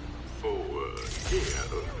birds. Oh, yeah,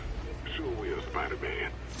 sure will,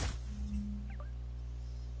 Spider-Man.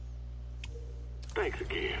 Thanks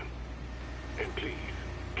again. And please,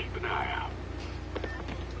 keep an eye out.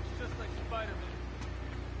 Just like Spider-Man.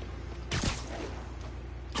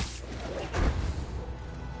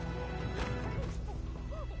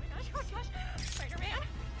 Spider-Man!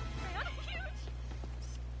 Man, huge!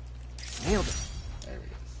 Nailed it. There we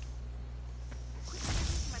go.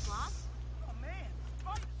 My block? Oh, man.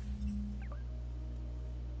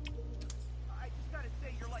 I just gotta say,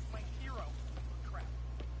 you're like my hero. Crap.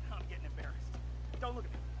 I'm getting embarrassed. Don't look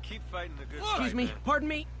at me. Keep fighting the good Excuse me. Pardon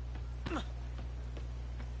me. Spidey!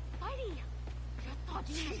 Just saw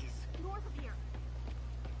Jeez. North of here.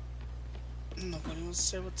 Nobody wants to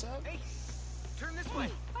say what's up? Hey, turn this way.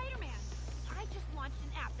 Spider-Man! I just launched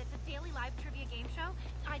an app that's a daily live trivia game show.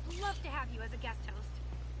 I'd love to have you as a guest host.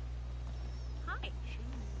 Hi.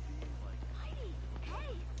 Spidey!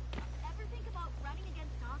 Hey! Ever think about running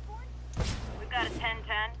against Osborn? We've got a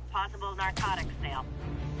 10-10, possible narcotics sale.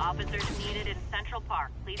 Officers needed in Central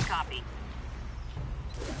Park. Please copy.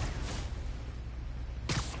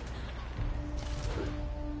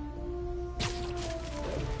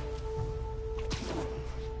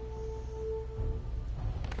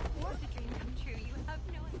 Was a dream come true. You have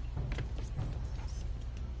no idea.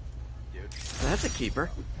 That's a keeper.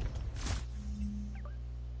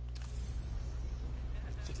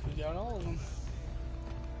 I think we got all of them.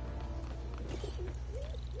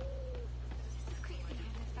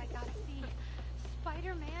 Craziness I gotta see.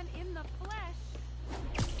 Spider-Man in the flesh.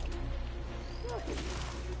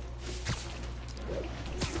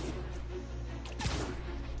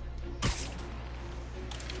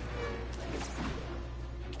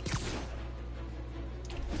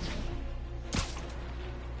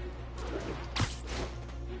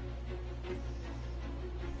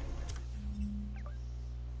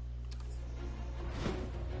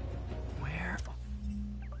 Where?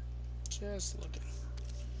 Just looking.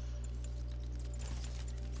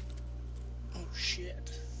 Oh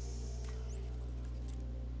shit.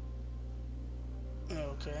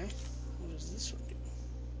 Okay. What does this one do?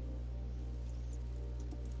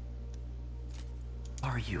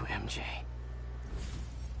 Are you MJ?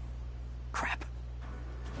 Crap.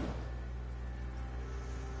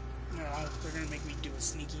 No, they're gonna make me do a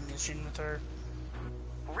sneaky mission with her.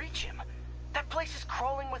 Reach him? That place is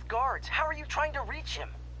crawling with guards. How are you trying to reach him?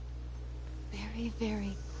 Very,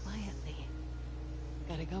 very quietly.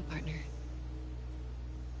 Gotta go, partner.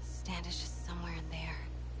 Standish is somewhere in there.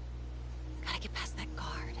 Gotta get past that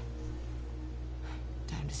guard.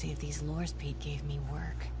 Time to see if these lures Pete gave me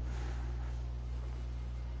work.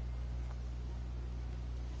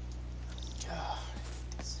 God.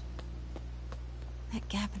 That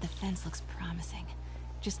gap in the fence looks promising.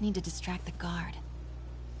 Just need to distract the guard.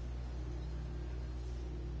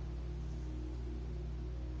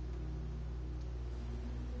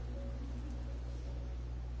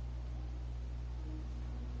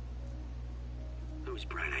 Whose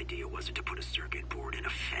bright idea was it to put a circuit board in a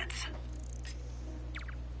fence?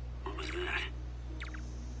 What was that?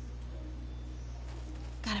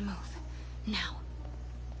 Gotta move. Now.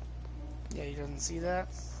 Yeah, he doesn't see that.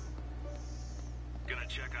 Gonna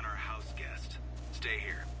check on our house guest. Stay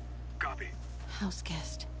here. Copy. House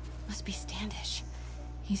guest. Must be Standish.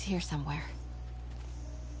 He's here somewhere.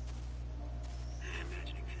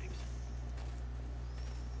 Imagining things.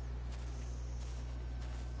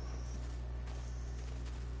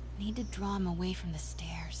 Need to draw him away from the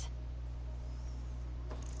stairs.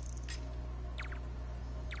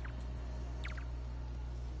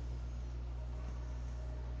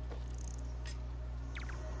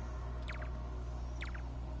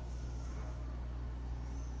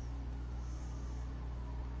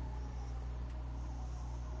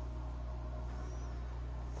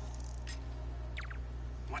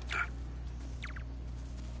 What the?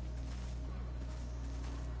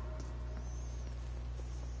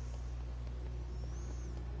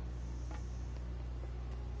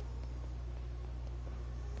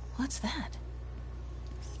 What's that?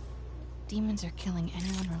 Demons are killing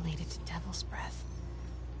anyone related to Devil's Breath.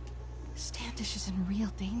 Standish is in real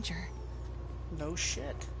danger. No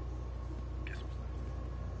shit.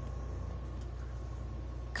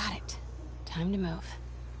 Time to move.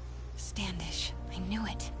 Standish. I knew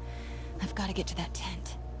it. I've got to get to that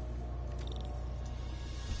tent.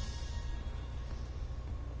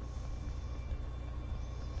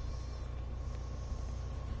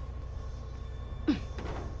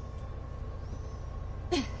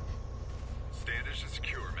 Standish is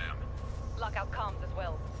secure, ma'am. Lockout comms as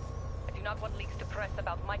well. I do not want leaks to press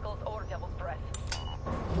about Michaels or Devil's Breath.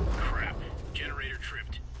 Crap. Generator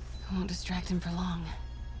tripped. I won't distract him for long.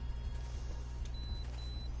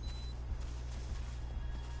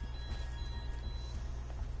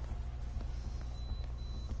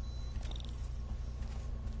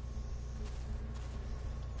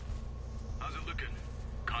 How's it looking?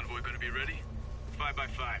 Convoy gonna be ready? 5 by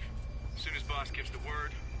 5. As soon as boss gives the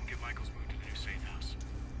word, we'll get Michaels moved to the new safe house.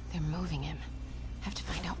 They're moving him. Have to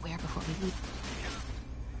find out where before we leave.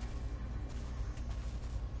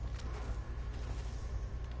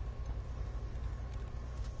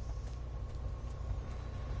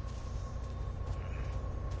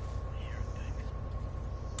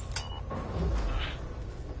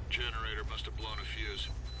 Generator must have blown a fuse.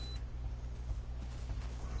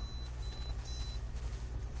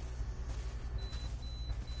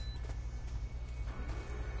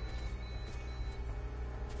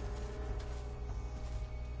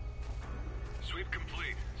 Sweep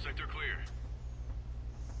complete. Sector clear.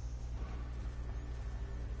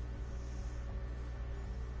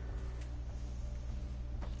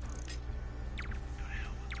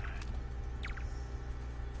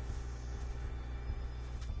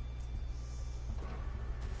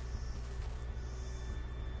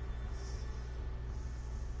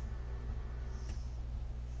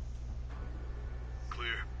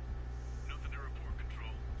 Clear. Nothing to report,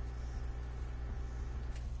 Control.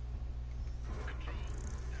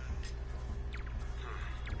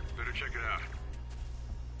 Better check it out.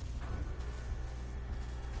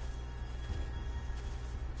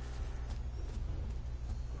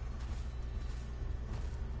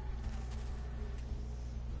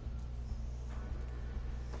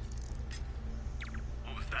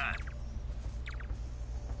 What was that?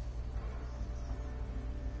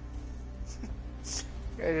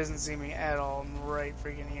 Guy doesn't see me at all. I'm right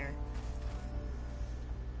freaking here.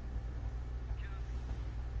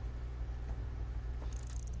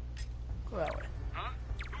 Go that way. Huh?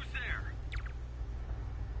 Who's there?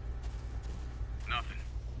 Nothing.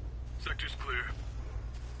 Sector's clear.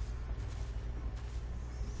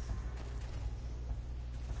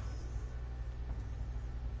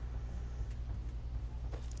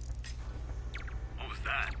 What was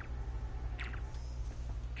that?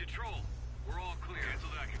 Control. We're all clear. Cancel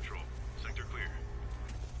that, Control. Sector clear.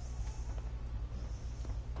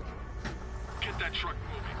 Get that truck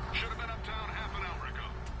moving. Should have been uptown half an hour ago.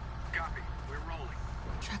 Copy. We're rolling.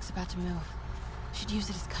 Truck's about to move. Should use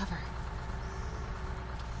it as cover.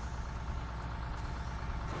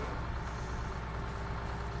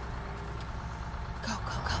 Go,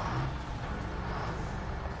 go, go.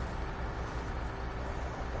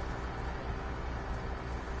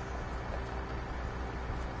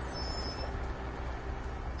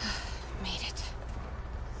 Made it.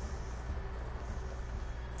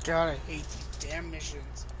 God, I hate these damn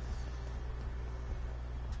missions.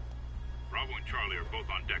 Bravo and Charlie are both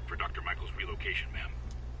on deck for Dr. Michael's relocation, ma'am.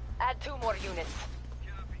 Add 2 more units.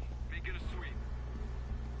 Copy. Make it a sweep.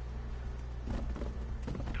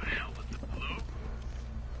 The hell was the hello?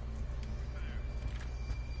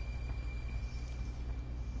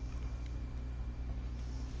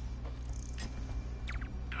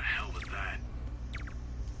 The hell was that?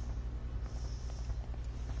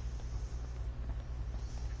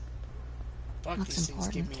 Fuck, Looks these things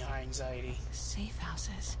give important. me high anxiety. Safe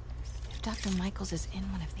houses. If Dr. Michaels is in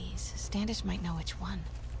one of these, Standish might know which one.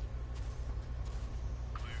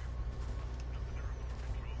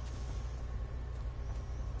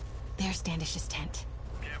 There's Standish's tent.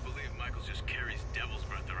 Can't believe Michaels just carries Devil's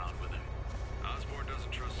Breath around with him. Osborn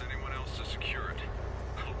doesn't trust anyone else to secure it.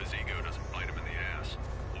 Hope his ego doesn't bite him in the ass.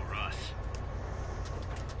 Or us.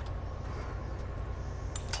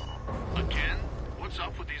 Again? What's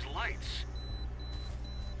up with these lights?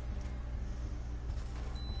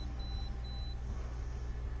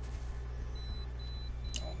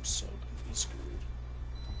 I'm so gonna be screwed.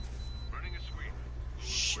 Running a sweep.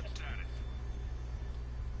 Shit. Report status.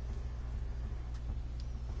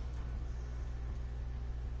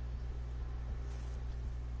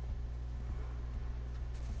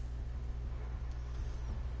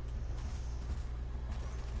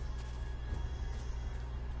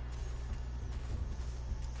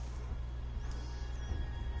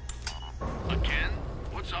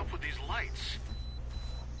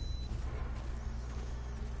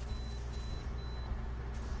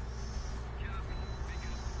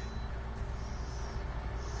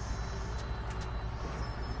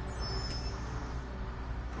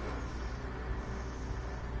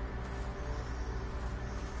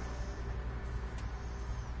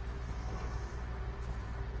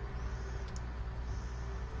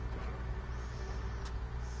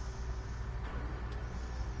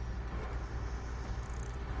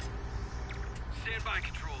 Stand by,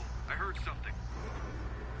 Control. I heard something.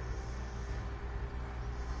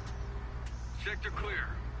 Sector clear.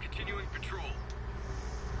 Continuing patrol.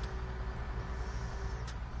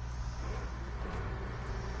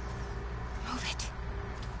 Move it.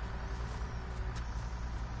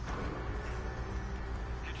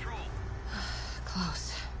 Control.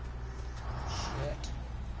 Close. Shit.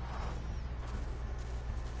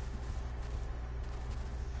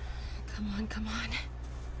 Come on, come on.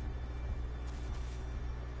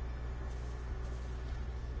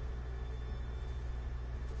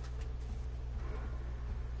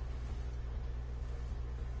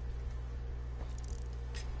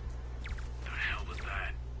 The hell was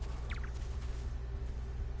that?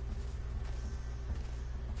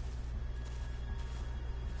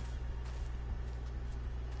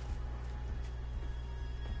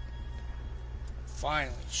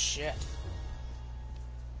 Finally, shit.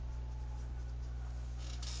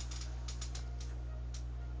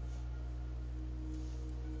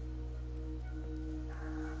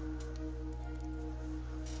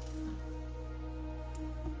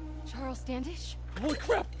 Charles Standish? Holy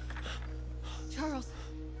crap! Charles,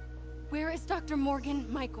 where is Dr.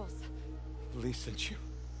 Morgan Michaels? Lee sent you.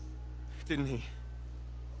 Didn't he?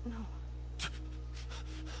 No.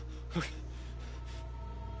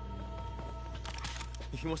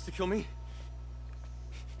 He wants to kill me?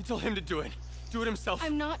 You tell him to do it. Do it himself.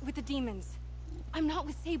 I'm not with the demons. I'm not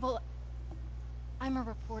with Sable. I'm a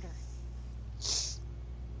reporter.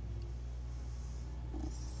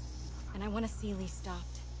 And I want to see Lee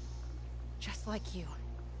stopped. Just like you.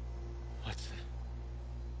 Watson.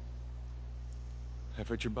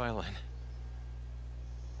 I've read your byline.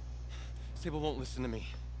 Sable won't listen to me.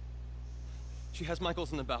 She has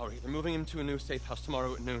Michaels in the Bowery. They're moving him to a new safe house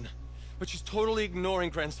tomorrow at noon. But she's totally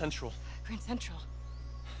ignoring Grand Central. Grand Central?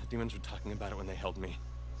 The demons were talking about it when they held me.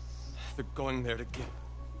 They're going there to get...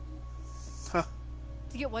 Huh.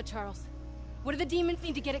 To get what, Charles? What do the demons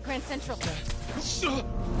need to get at Grand Central?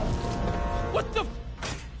 What the...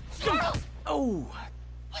 Charles! Oh!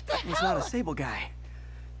 What the hell? He's not a Sable guy.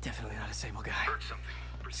 Definitely not a Sable guy.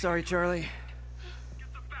 Sorry, Charlie.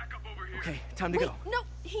 Okay, time to Wait, go. No,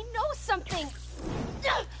 he knows something!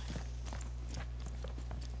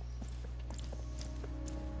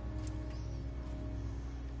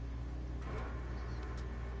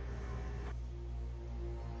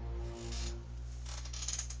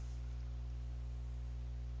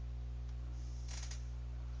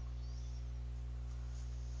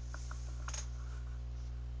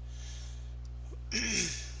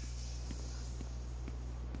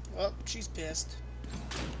 Well, she's pissed.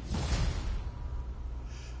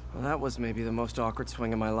 Well, that was maybe the most awkward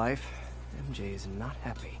swing of my life. MJ is not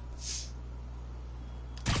happy.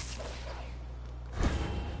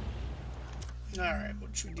 Alright,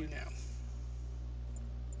 what should we do now?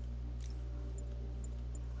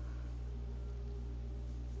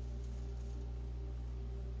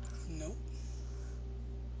 Nope.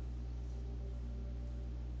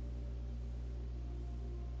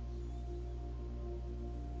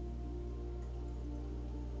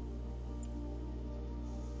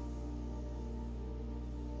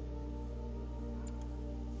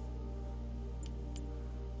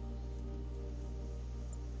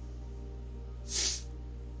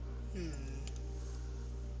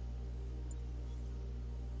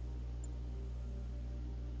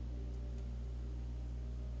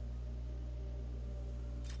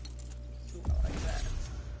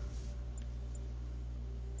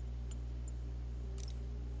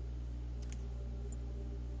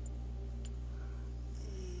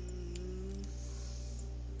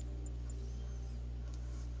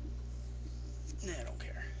 Nah, I don't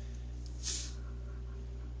care.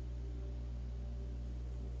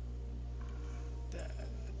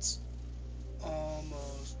 That's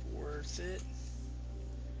almost worth it.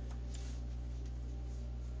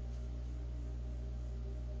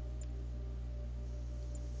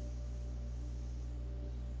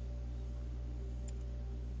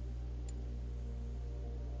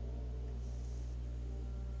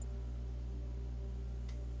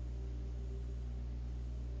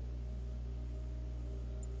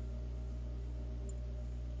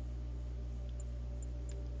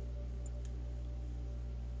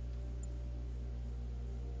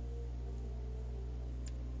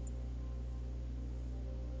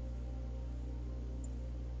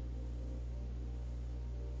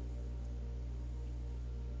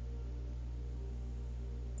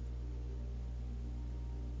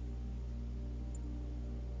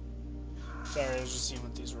 Sorry, I was just seeing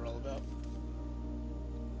what these were all about.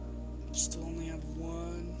 Still only have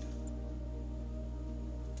one.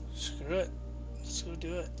 Screw it. Let's go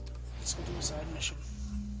do it. Let's go do a side mission.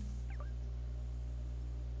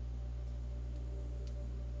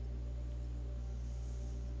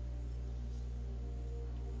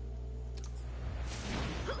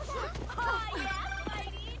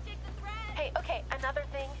 Hey, okay, another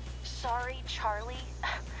thing. Sorry, Charlie.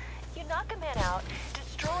 You knock a man out,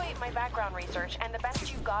 destroy my background research, and the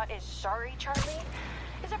best you got is sorry, Charlie?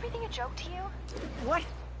 Is everything a joke to you? What?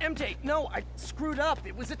 MJ, no, I screwed up.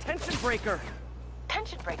 It was a tension breaker.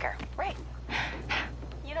 Tension breaker, right.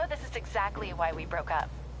 You know, this is exactly why we broke up.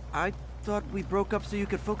 I thought we broke up so you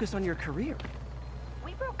could focus on your career.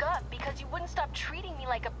 We broke up because you wouldn't stop treating me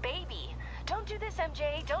like a baby. Don't do this,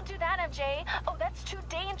 MJ. Don't do that, MJ. Oh, that's too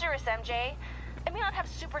dangerous, MJ. I may not have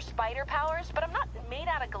super spider powers, but I'm not made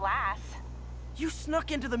out of glass. You snuck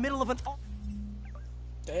into the middle of an...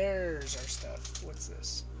 There's our stuff. What's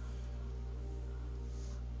this?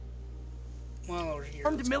 Well, over here.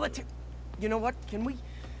 Armed military... You know what? Can we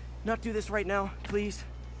not do this right now, please?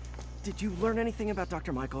 Did you learn anything about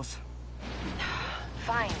Dr. Michaels?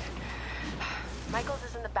 Fine. Michaels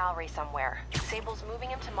is in the Bowery somewhere. Sable's moving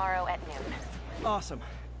him tomorrow at noon. Awesome.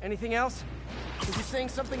 Anything else? Was you saying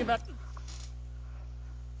something about...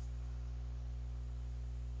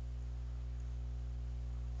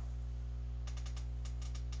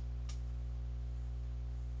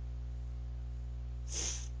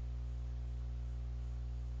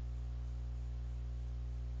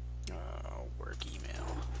 Work email.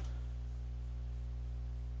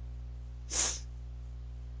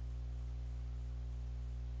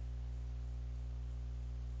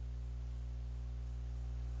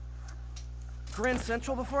 Grand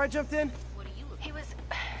Central before I jumped in? He was...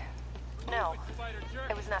 No,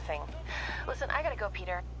 it was nothing. Listen, I gotta go,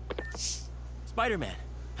 Peter. Spider-Man,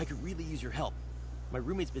 I could really use your help. My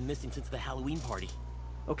roommate's been missing since the Halloween party.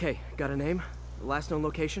 Okay, got a name? Last known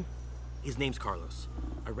location? His name's Carlos.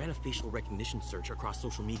 I ran a facial recognition search across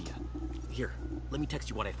social media. Here, let me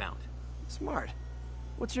text you what I found. Smart.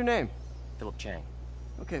 What's your name? Philip Chang.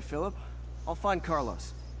 Okay, Philip. I'll find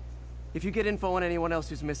Carlos. If you get info on anyone else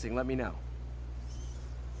who's missing, let me know.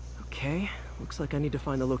 Okay, looks like I need to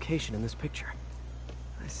find the location in this picture.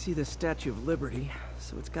 I see the Statue of Liberty,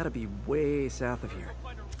 so it's gotta be way south of here.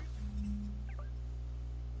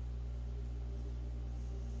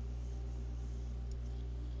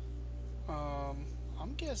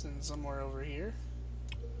 I'm guessing somewhere over here.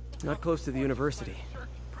 Not close to the university.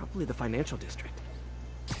 Probably the financial district.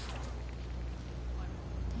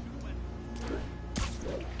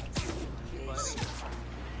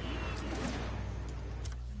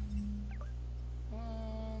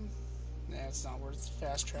 Nah, it's not worth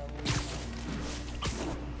fast travel.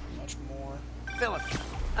 Much more. Philip,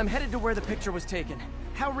 I'm headed to where the picture was taken.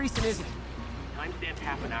 How recent is it? Timestamped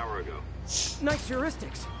half an hour ago. Nice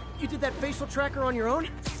heuristics. You did that facial tracker on your own?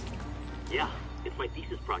 Yeah, it's my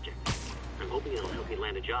thesis project. I'm hoping it'll help me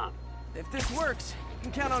land a job. If this works, you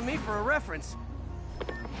can count on me for a reference.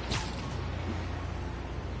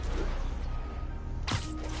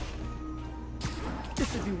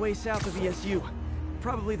 This would be way south of ESU.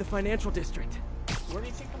 Probably the financial district. Where do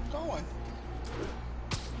you think I'm going?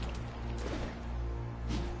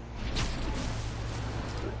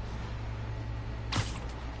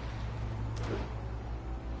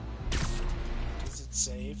 Does it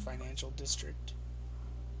say financial district?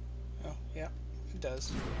 Oh, yeah, it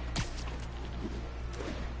does.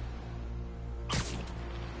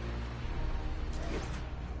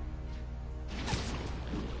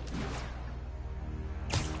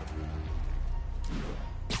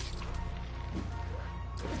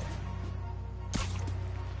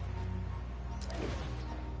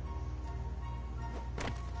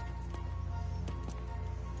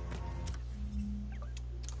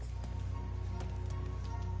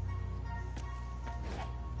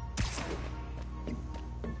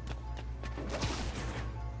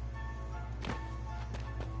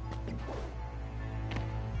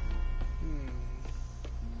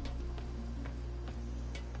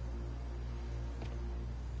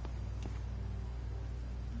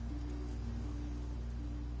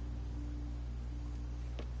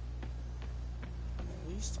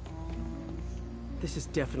 This is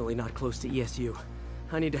definitely not close to ESU.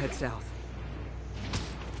 I need to head south.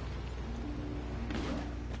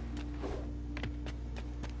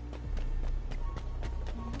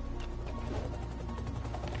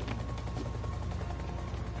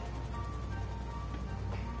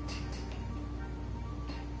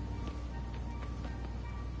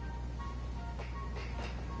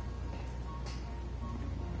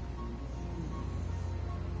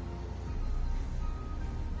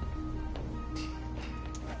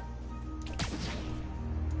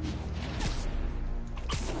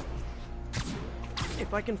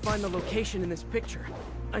 If I can find the location in this picture,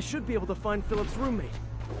 I should be able to find Philip's roommate.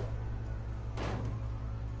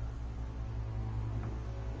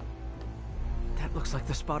 That looks like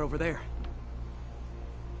the spot over there.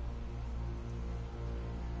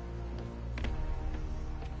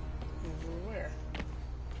 Over where?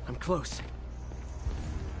 I'm close.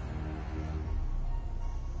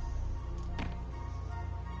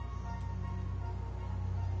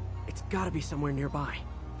 It's gotta be somewhere nearby.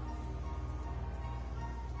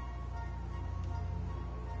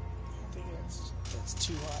 I think that's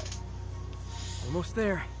too high. Almost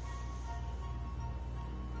there.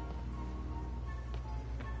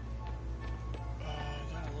 I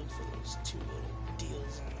gotta look for those two little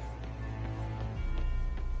deals on there.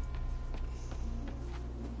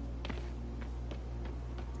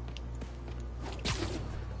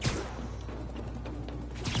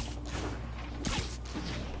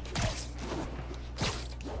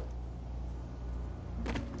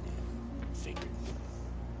 Figured.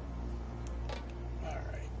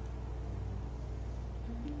 Alright.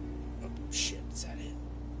 Oh shit, is that it?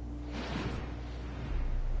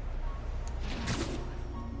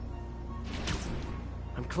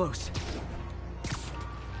 I'm close.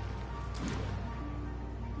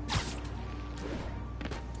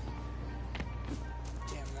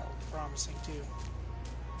 Damn, that looked promising too.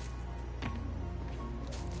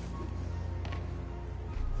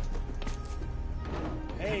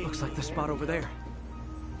 Hey, Looks like the spot over there.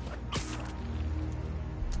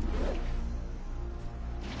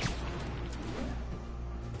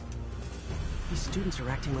 These students are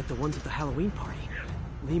acting like the ones at the Halloween party.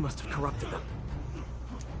 Lee must have corrupted them.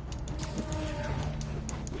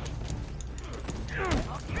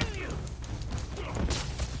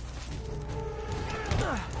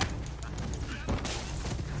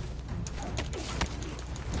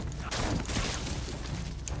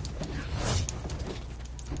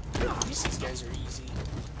 These guys are easy.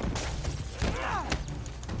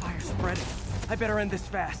 Fire's spreading. I better end this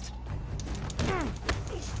fast.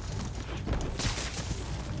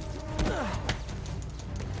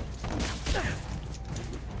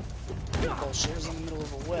 Bullshit, was in the middle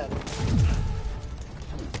of a web.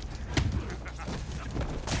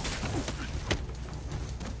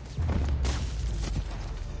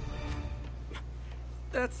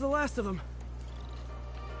 That's the last of them.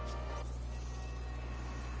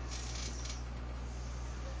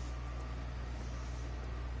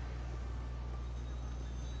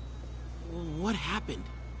 What happened?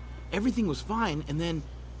 Everything was fine, and then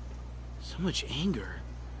so much anger.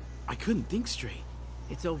 I couldn't think straight.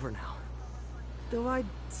 It's over now. Though I'd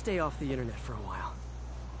stay off the internet for a while.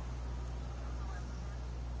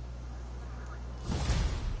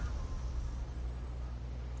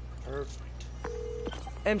 Perfect.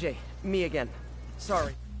 MJ, me again.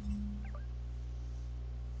 Sorry.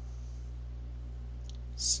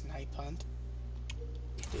 Snipe hunt.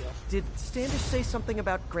 Deal. Did Standish say something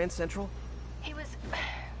about Grand Central? He was...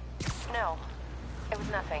 No. It was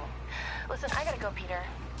nothing. Listen, I gotta go, Peter.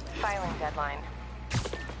 Filing deadline.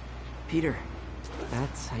 Peter.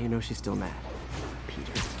 That's how you know she's still mad.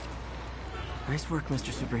 Peter. Nice work,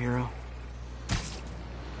 Mr. Superhero.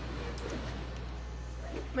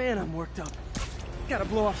 Man, I'm worked up. Gotta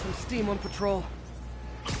blow off some steam on patrol.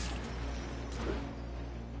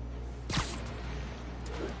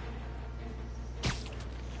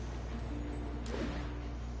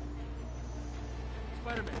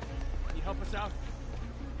 Spider-Man, can you help us out?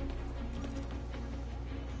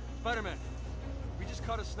 Spider-Man, we just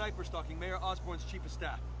caught a sniper stalking Mayor Osborn's chief of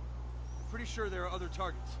staff. I'm pretty sure there are other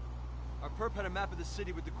targets. Our perp had a map of the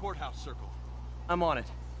city with the courthouse circled. I'm on it.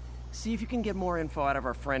 See if you can get more info out of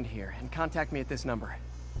our friend here, and contact me at this number.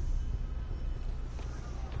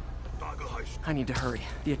 I need to hurry.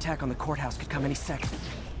 The attack on the courthouse could come any second.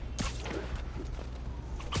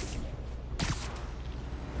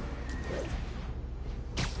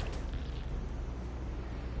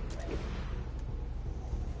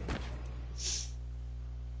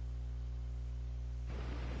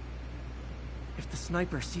 If the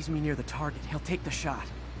sniper sees me near the target, he'll take the shot.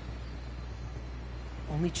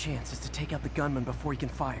 Only chance is to take out the gunman before he can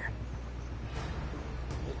fire.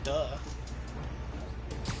 Well, duh.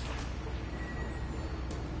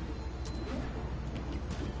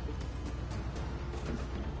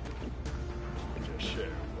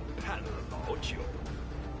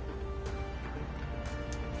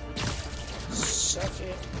 Suck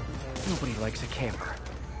it. Nobody likes a camper.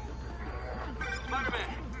 Spider-Man!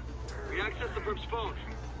 We accessed the perp's phone.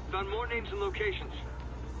 Found more names and locations.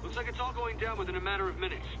 Looks like it's all going down within a matter of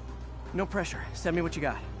minutes. No pressure. Send me what you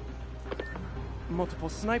got. Multiple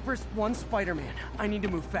snipers, one Spider-Man. I need to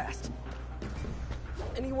move fast.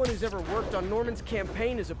 Anyone who's ever worked on Norman's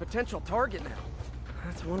campaign is a potential target now.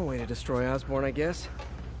 That's one way to destroy Osborn, I guess.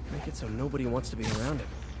 Make it so nobody wants to be around him.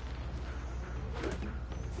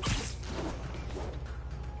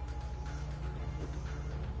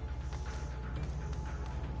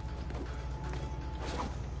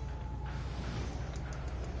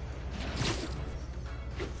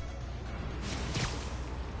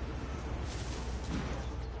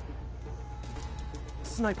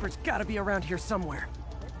 Sniper's gotta be around here somewhere.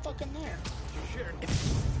 Right fucking there.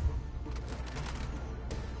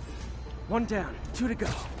 One down, 2 to go.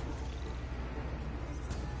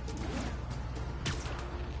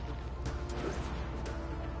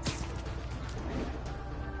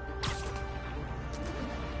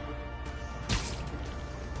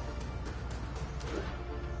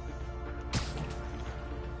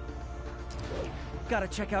 Gotta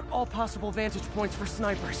check out all possible vantage points for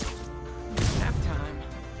snipers. Nap time.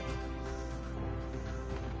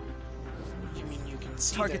 You mean you can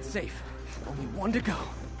see Target safe. Only 1 to go.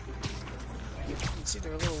 You can see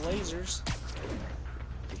their little lasers.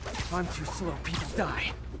 If I'm too slow, people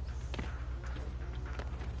die.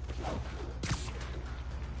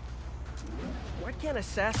 Why can't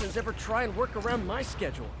assassins ever try and work around my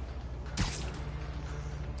schedule?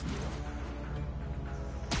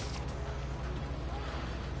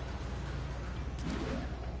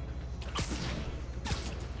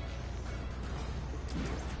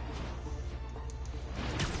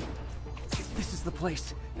 This is the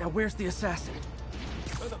place. Now where's the assassin?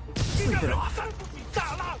 Sleep it off.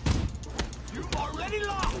 You already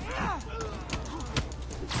lost!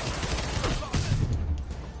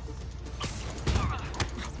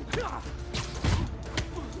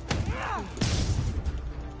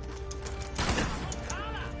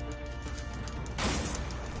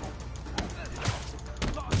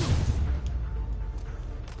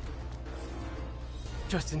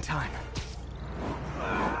 Just in time.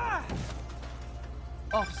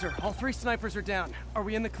 Officer, all 3 snipers are down. Are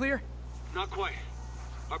we in the clear? Not quite.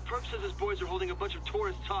 Our perp says his boys are holding a bunch of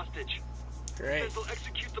tourists hostage. Great. Says they'll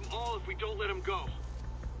execute them all if we don't let them go.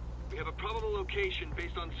 We have a probable location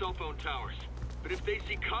based on cell phone towers. But if they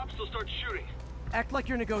see cops, they'll start shooting. Act like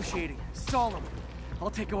you're negotiating. Stall them.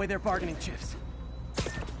 I'll take away their bargaining chips.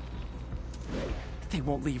 They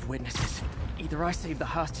won't leave witnesses. Either I save the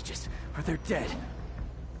hostages, or they're dead.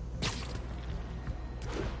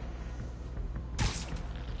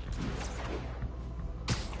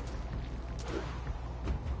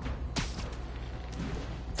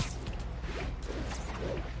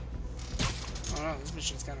 Oh, this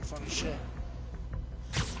mission's kind of fun as shit.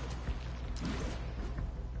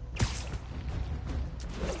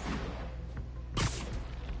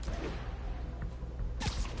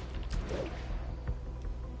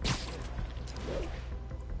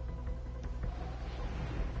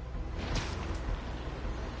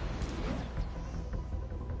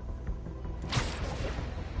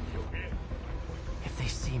 If they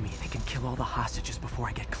see me, they can kill all the hostages before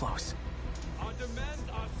I get close. Our demands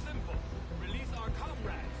are simple. Release our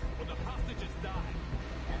comrades, or the hostages die.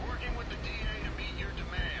 We're working with the DA to meet your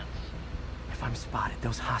demands. If I'm spotted,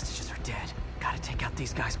 those hostages are dead. Gotta take out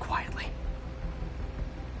these guys quietly.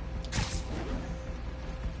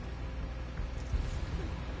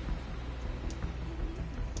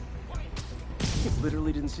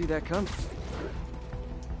 Literally didn't see that coming.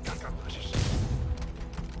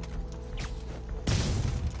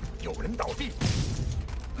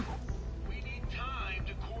 We need time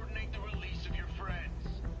to coordinate the release of your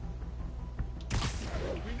friends.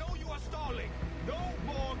 We know you are stalling. No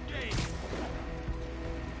more games.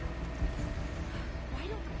 Why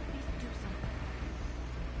don't the police do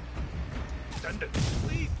something?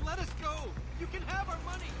 Please, let us go. You can have our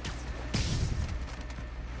money.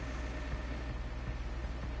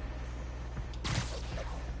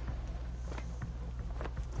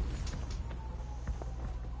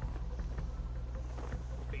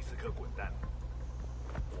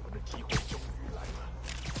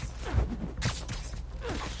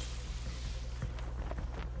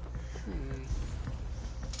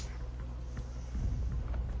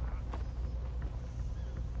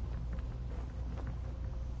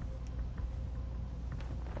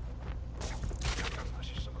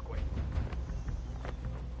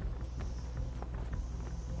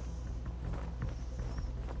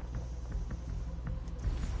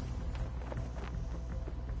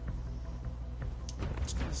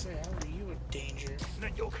 Say, how are you a danger?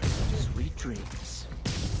 Sweet dreams.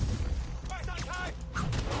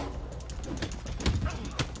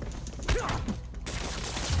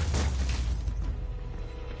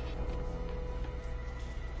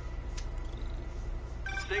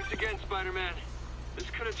 Thanks again, Spider-Man. This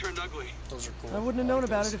could have turned ugly. Those are cool. I wouldn't have known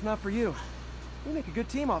about it if not for you. You make a good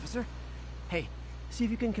team, officer. Hey, see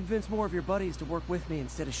if you can convince more of your buddies to work with me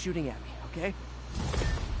instead of shooting at me, okay?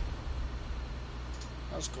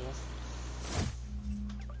 That was cool.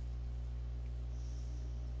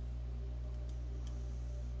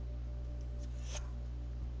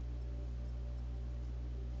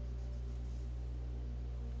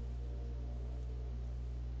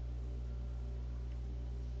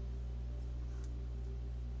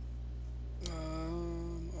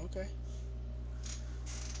 Okay.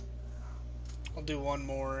 I'll do one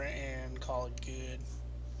more and call it good.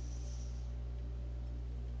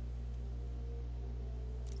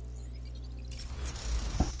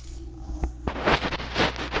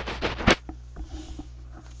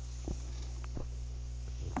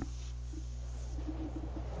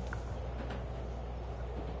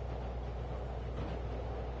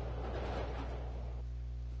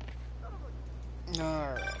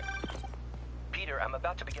 Alright. Peter, I'm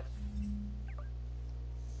about to begin.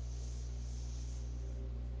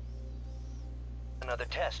 Another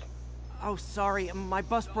test. Oh, sorry. My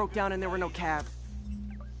bus broke down and there were no cabs.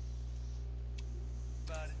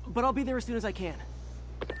 But I'll be there as soon as I can.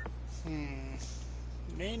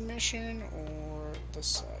 Main mission or the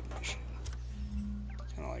side mission?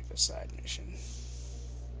 Kind of like the side mission.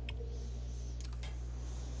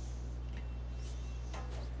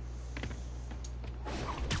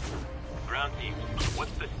 Ground team,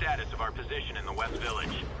 what's the status of our position in the West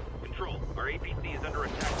Village? Control, our APC is under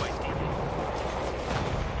attack by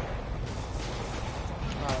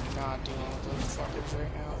I'm not dealing with those fuckers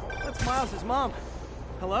right now. That's Miles' mom.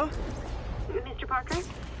 Hello? Mr. Parker?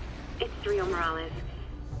 It's Rio Morales.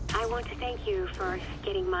 I want to thank you for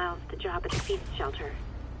getting Miles the job at the feast shelter.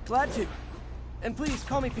 Glad to. And please,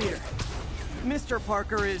 call me Peter. Mr.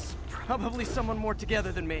 Parker is probably someone more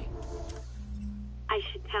together than me. I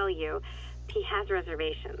should tell you, he has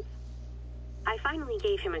reservations. I finally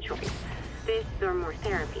gave him a choice. This or more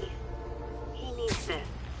therapy. He needs this.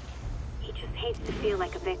 He just hates to feel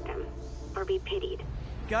like a victim, or be pitied.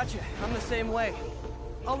 Gotcha. I'm the same way.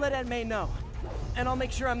 I'll let Aunt May know. And I'll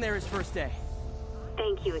make sure I'm there his first day.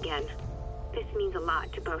 Thank you again. This means a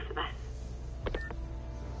lot to both of us.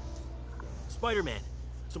 Spider-Man.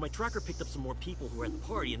 So my tracker picked up some more people who were at the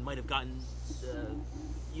party and might have gotten,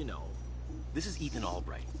 you know. This is Ethan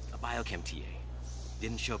Albright, a biochem TA.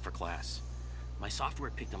 Didn't show up for class. My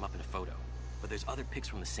software picked him up in a photo, but there's other pics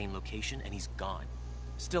from the same location and he's gone.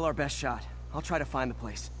 Still our best shot. I'll try to find the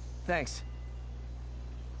place. Thanks.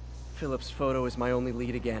 Philip's photo is my only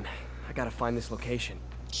lead again. I gotta find this location.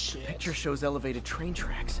 Shit. The picture shows elevated train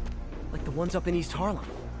tracks, like the ones up in East Harlem.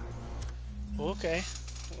 Okay,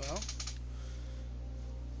 well.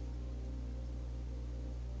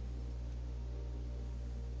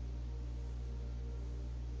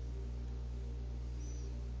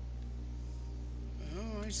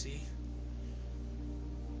 Oh, I see.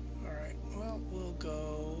 Alright, well, we'll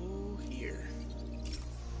go here.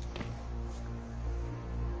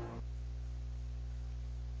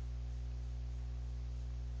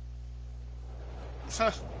 Huh.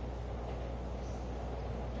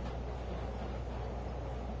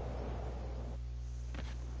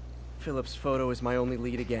 Philip's photo is my only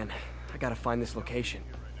lead again. I gotta find this location.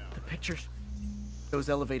 The picture shows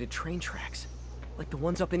elevated train tracks, like the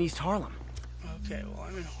ones up in East Harlem. Okay, well,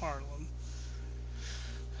 I'm in Harlem.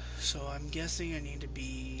 So I'm guessing I need to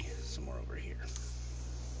be somewhere over here.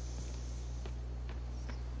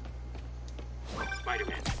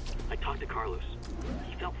 Spider-Man, I talked to Carlos.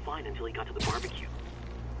 He felt fine until he got to the barbecue.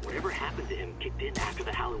 Whatever happened to him kicked in after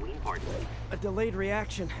the Halloween party. A delayed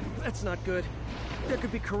reaction. That's not good. There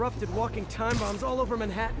could be corrupted walking time bombs all over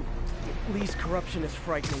Manhattan. Lee's corruption is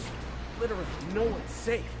frightening. Literally, no one's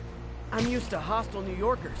safe. I'm used to hostile New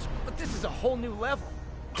Yorkers, but this is a whole new level.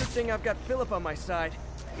 Good thing I've got Philip on my side.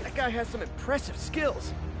 That guy has some impressive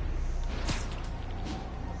skills.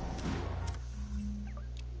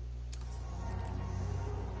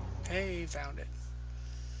 Hey, found it.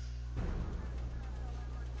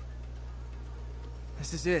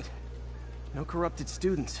 This is it. No corrupted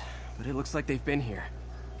students, but it looks like they've been here.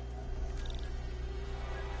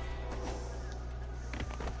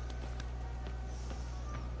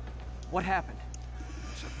 What happened?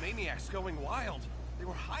 Bunch of maniacs going wild. They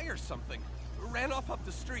were high or something. Ran off up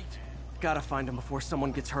the street. Gotta find them before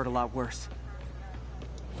someone gets hurt a lot worse.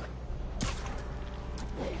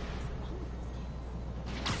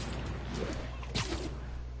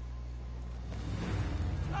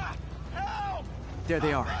 Ah, help! There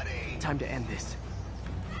they are. Time to end this.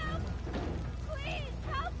 Please,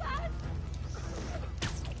 help us!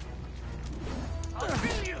 I'll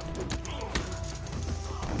kill you!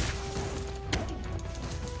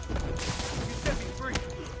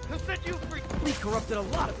 Lee corrupted a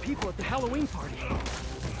lot of people at the Halloween party.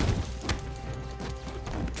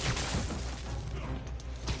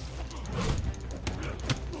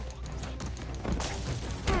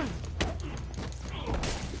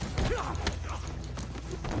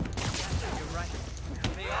 You're right.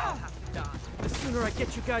 They all have to die. The sooner I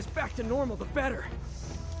get you guys back to normal, the better.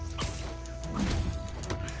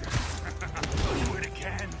 Do it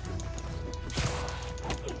again.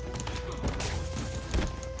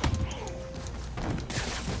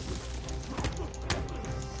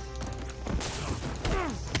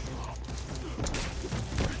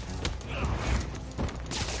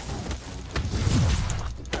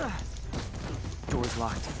 Door's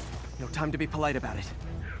locked. No time to be polite about it.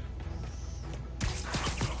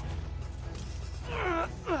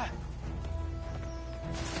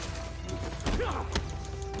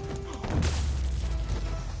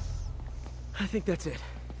 I think that's it.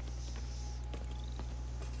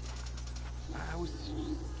 I was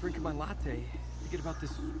drinking my latte, thinking about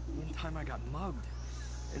this one time I got mugged.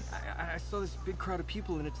 And I saw this big crowd of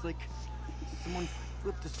people, and it's like someone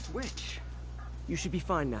flipped a switch. You should be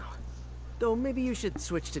fine now. Though maybe you should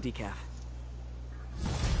switch to decaf.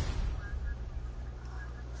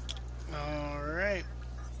 Alright.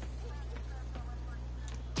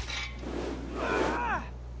 Oh,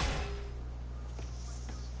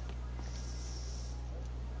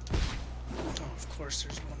 of course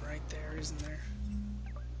there's one right there, isn't there?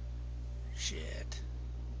 Shit.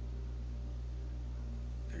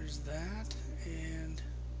 There's that, and...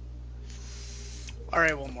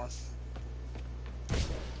 Alright, one more.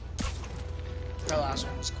 The last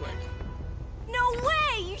one was quick. No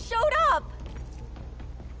way! You showed up!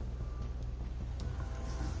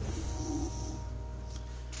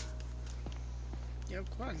 Yep,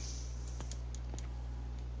 come on.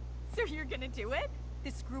 So you're gonna do it?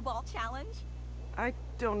 The screwball challenge? I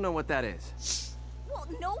don't know what that is. Well,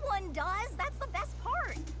 no one does. That's the best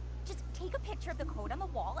part. Just take a picture of the code on the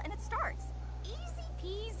wall and it starts. Easy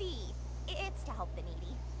peasy. It's to help the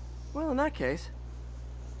needy. Well, in that case...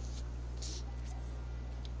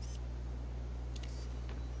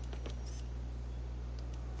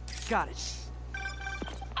 Got it. SM!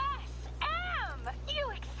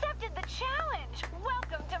 You accepted the challenge!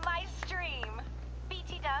 Welcome to my stream!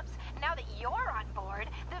 BT Dubs, now that you're on board,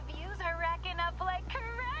 the views are racking up like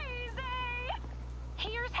crazy!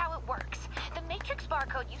 Here's how it works. The Matrix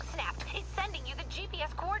barcode you snapped is sending you the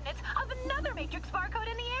GPS coordinates of another Matrix barcode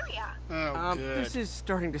in the area. Oh, good. This is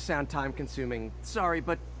starting to sound time-consuming. Sorry,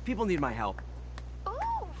 but people need my help.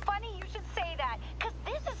 Ooh, funny you should say that, because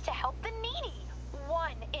this is to help the needy.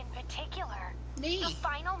 One in particular. Me? The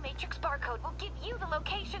final Matrix barcode will give you the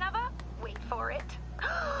location of a... Wait for it.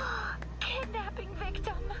 Kidnapping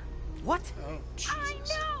victim. What? Oh, I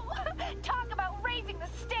Jesus. know! Talk about raising the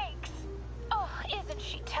stakes. Oh, isn't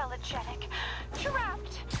she telegenic?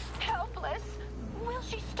 Trapped. Helpless. Will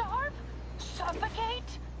she starve?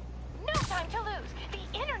 Suffocate? No time to lose.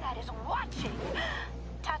 The internet is watching.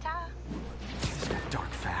 Ta-ta. This got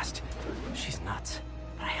dark fast. She's nuts.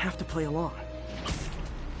 But I have to play along.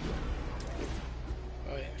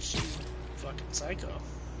 Oh yeah, she's fucking psycho.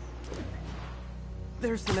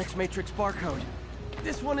 There's the next Matrix barcode.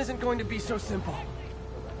 This one isn't going to be so simple.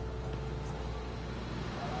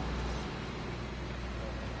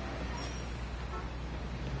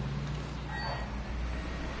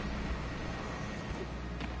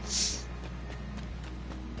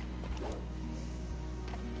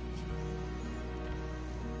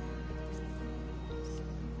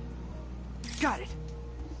 Got it.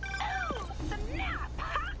 Oh, snap!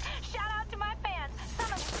 Shout out to my fans.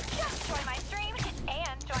 Some of you just joined my stream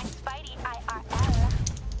and joined Spidey IRL.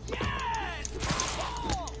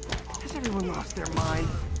 Has everyone lost their mind?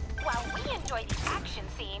 While we enjoy the action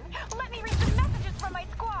scene, let me read some messages from my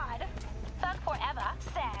squad. Thug Forever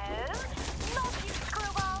says, "Love you,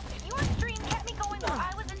 Screwball. Your stream kept me going while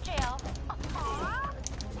I was in jail." Aww.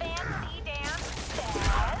 Fancy Dan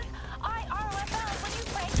says, "I ROFL when you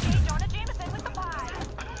played J. Jonah Jameson with the pie."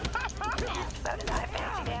 So did I,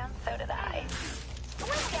 Fancy Dan. So did I.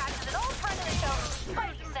 Slim Gas is an old friend of the show,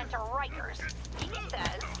 Spidey sent to Rikers. He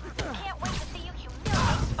says, "Can't wait to see you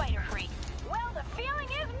humiliate Spider Freak." Well, the feeling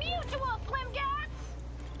is mutual, Slim Gats!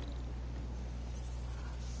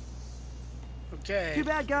 Okay. Too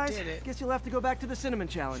bad, guys. Did it. Guess you'll have to go back to the Cinnamon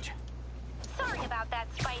Challenge. Sorry about that,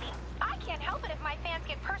 Spidey. I can't help it if my fans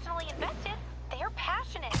get personally invested. They're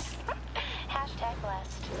passionate. Hashtag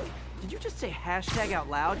blessed. Did you just say hashtag out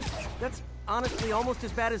loud? That's honestly almost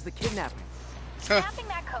as bad as the kidnapping. Snapping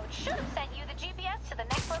that code should have sent you the GPS to the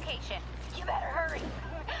next location. You better hurry.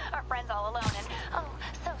 Our friend's all alone and, oh,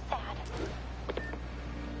 so sad.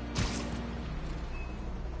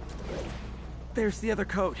 There's the other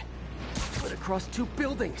code. Split across 2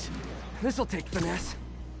 buildings. This'll take finesse.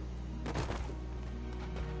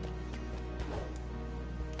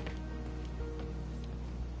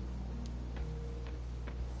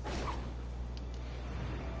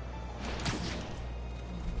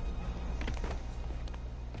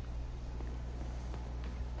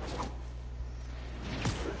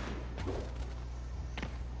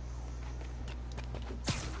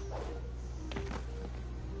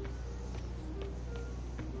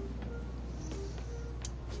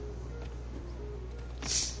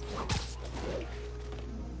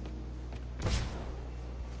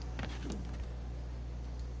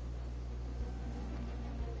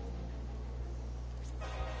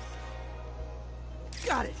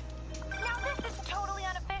 Got it! Now this is totally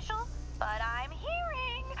unofficial, but I'm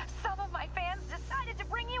hearing some of my fans decided to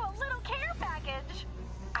bring you a little care package.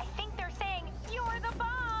 I think they're saying you're the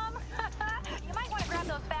bomb. You might want to grab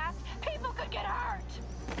those fast. People could get hurt.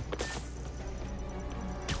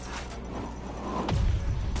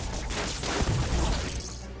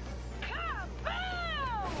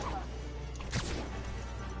 Kaboom!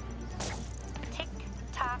 Tick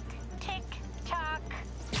tock, tick tock.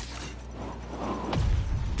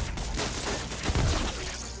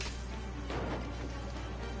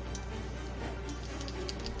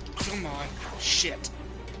 Come on. Shit.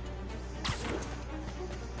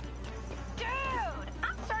 Dude,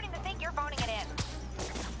 I'm starting to think you're phoning it in.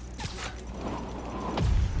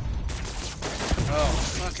 Oh,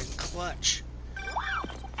 fucking clutch. Wow!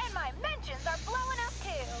 And my mentions are blowing up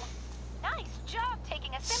too. Nice job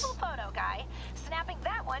taking a simple photo, guy. Snapping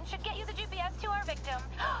that one should get you the GPS to our victim.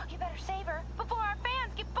 You better save her before our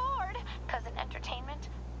fans get bored. 'Cause in entertainment,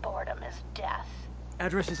 boredom is death.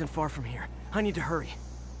 Address isn't far from here. I need to hurry.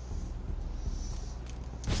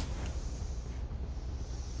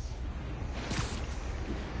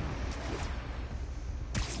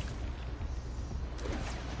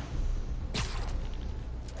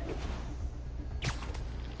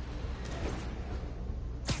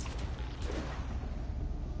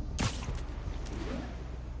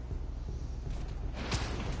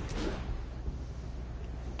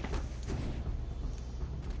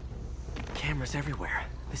 Cameras everywhere.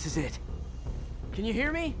 This is it. Can you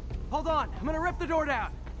hear me? Hold on, I'm gonna rip the door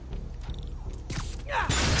down.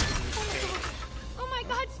 Oh my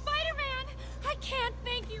god, Spider-Man! I can't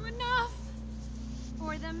thank you enough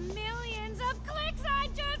for the millions of clicks I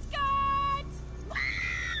just got!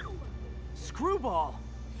 Wow! Screwball!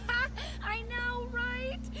 Ha! I know,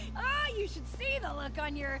 right? Ah, you should see the look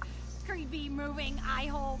on your creepy moving eye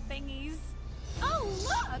hole thingies. Oh,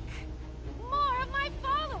 look! More of my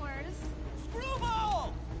followers!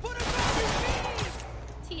 Screwball! Put him back in peace!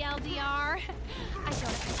 TLDR. I don't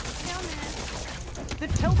think to film this. Then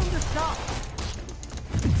tell them to stop!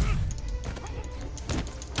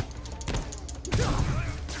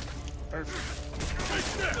 Perfect.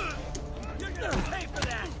 You're gonna pay for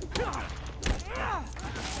that!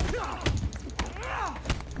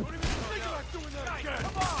 Don't even think about doing that again!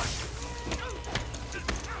 Come on!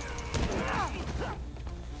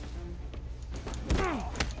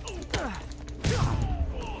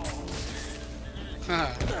 Huh.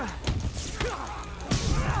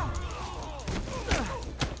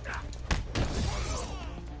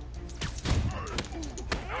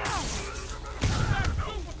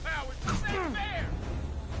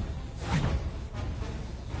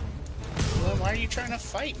 Well, why are you trying to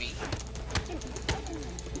fight me?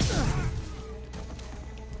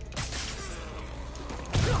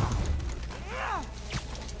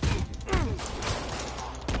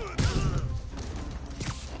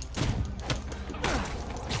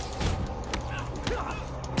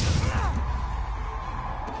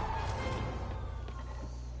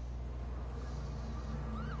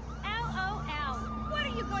 LOL. What are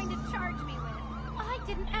you going to charge me with? I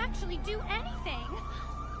didn't actually do anything.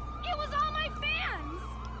 It was all my fans.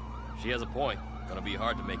 She has a point. Gonna be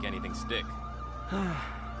hard to make anything stick.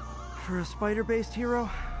 For a spider-based hero,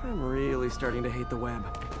 I'm really starting to hate the web.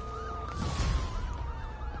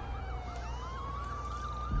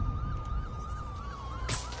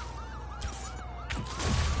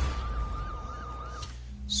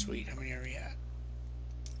 Sweet, how many are we at?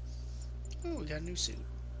 Oh, we got a new suit.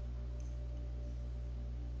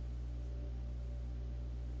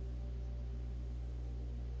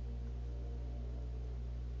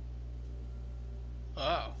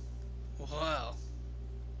 Oh, well,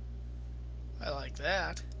 I like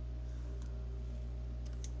that.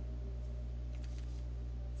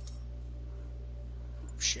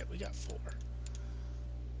 Shit, we got 4.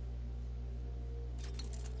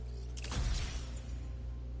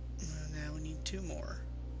 Now we need 2 more.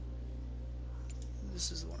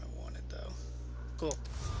 This is the one I wanted, though. Cool.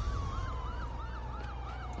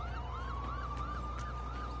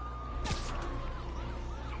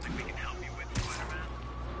 Something we can help you with, Spider-Man?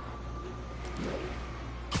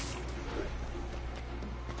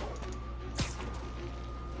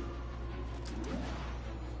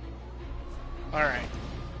 Alright.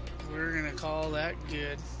 We're gonna call that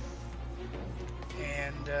good.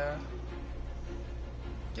 And,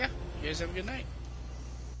 yeah, you guys have a good night.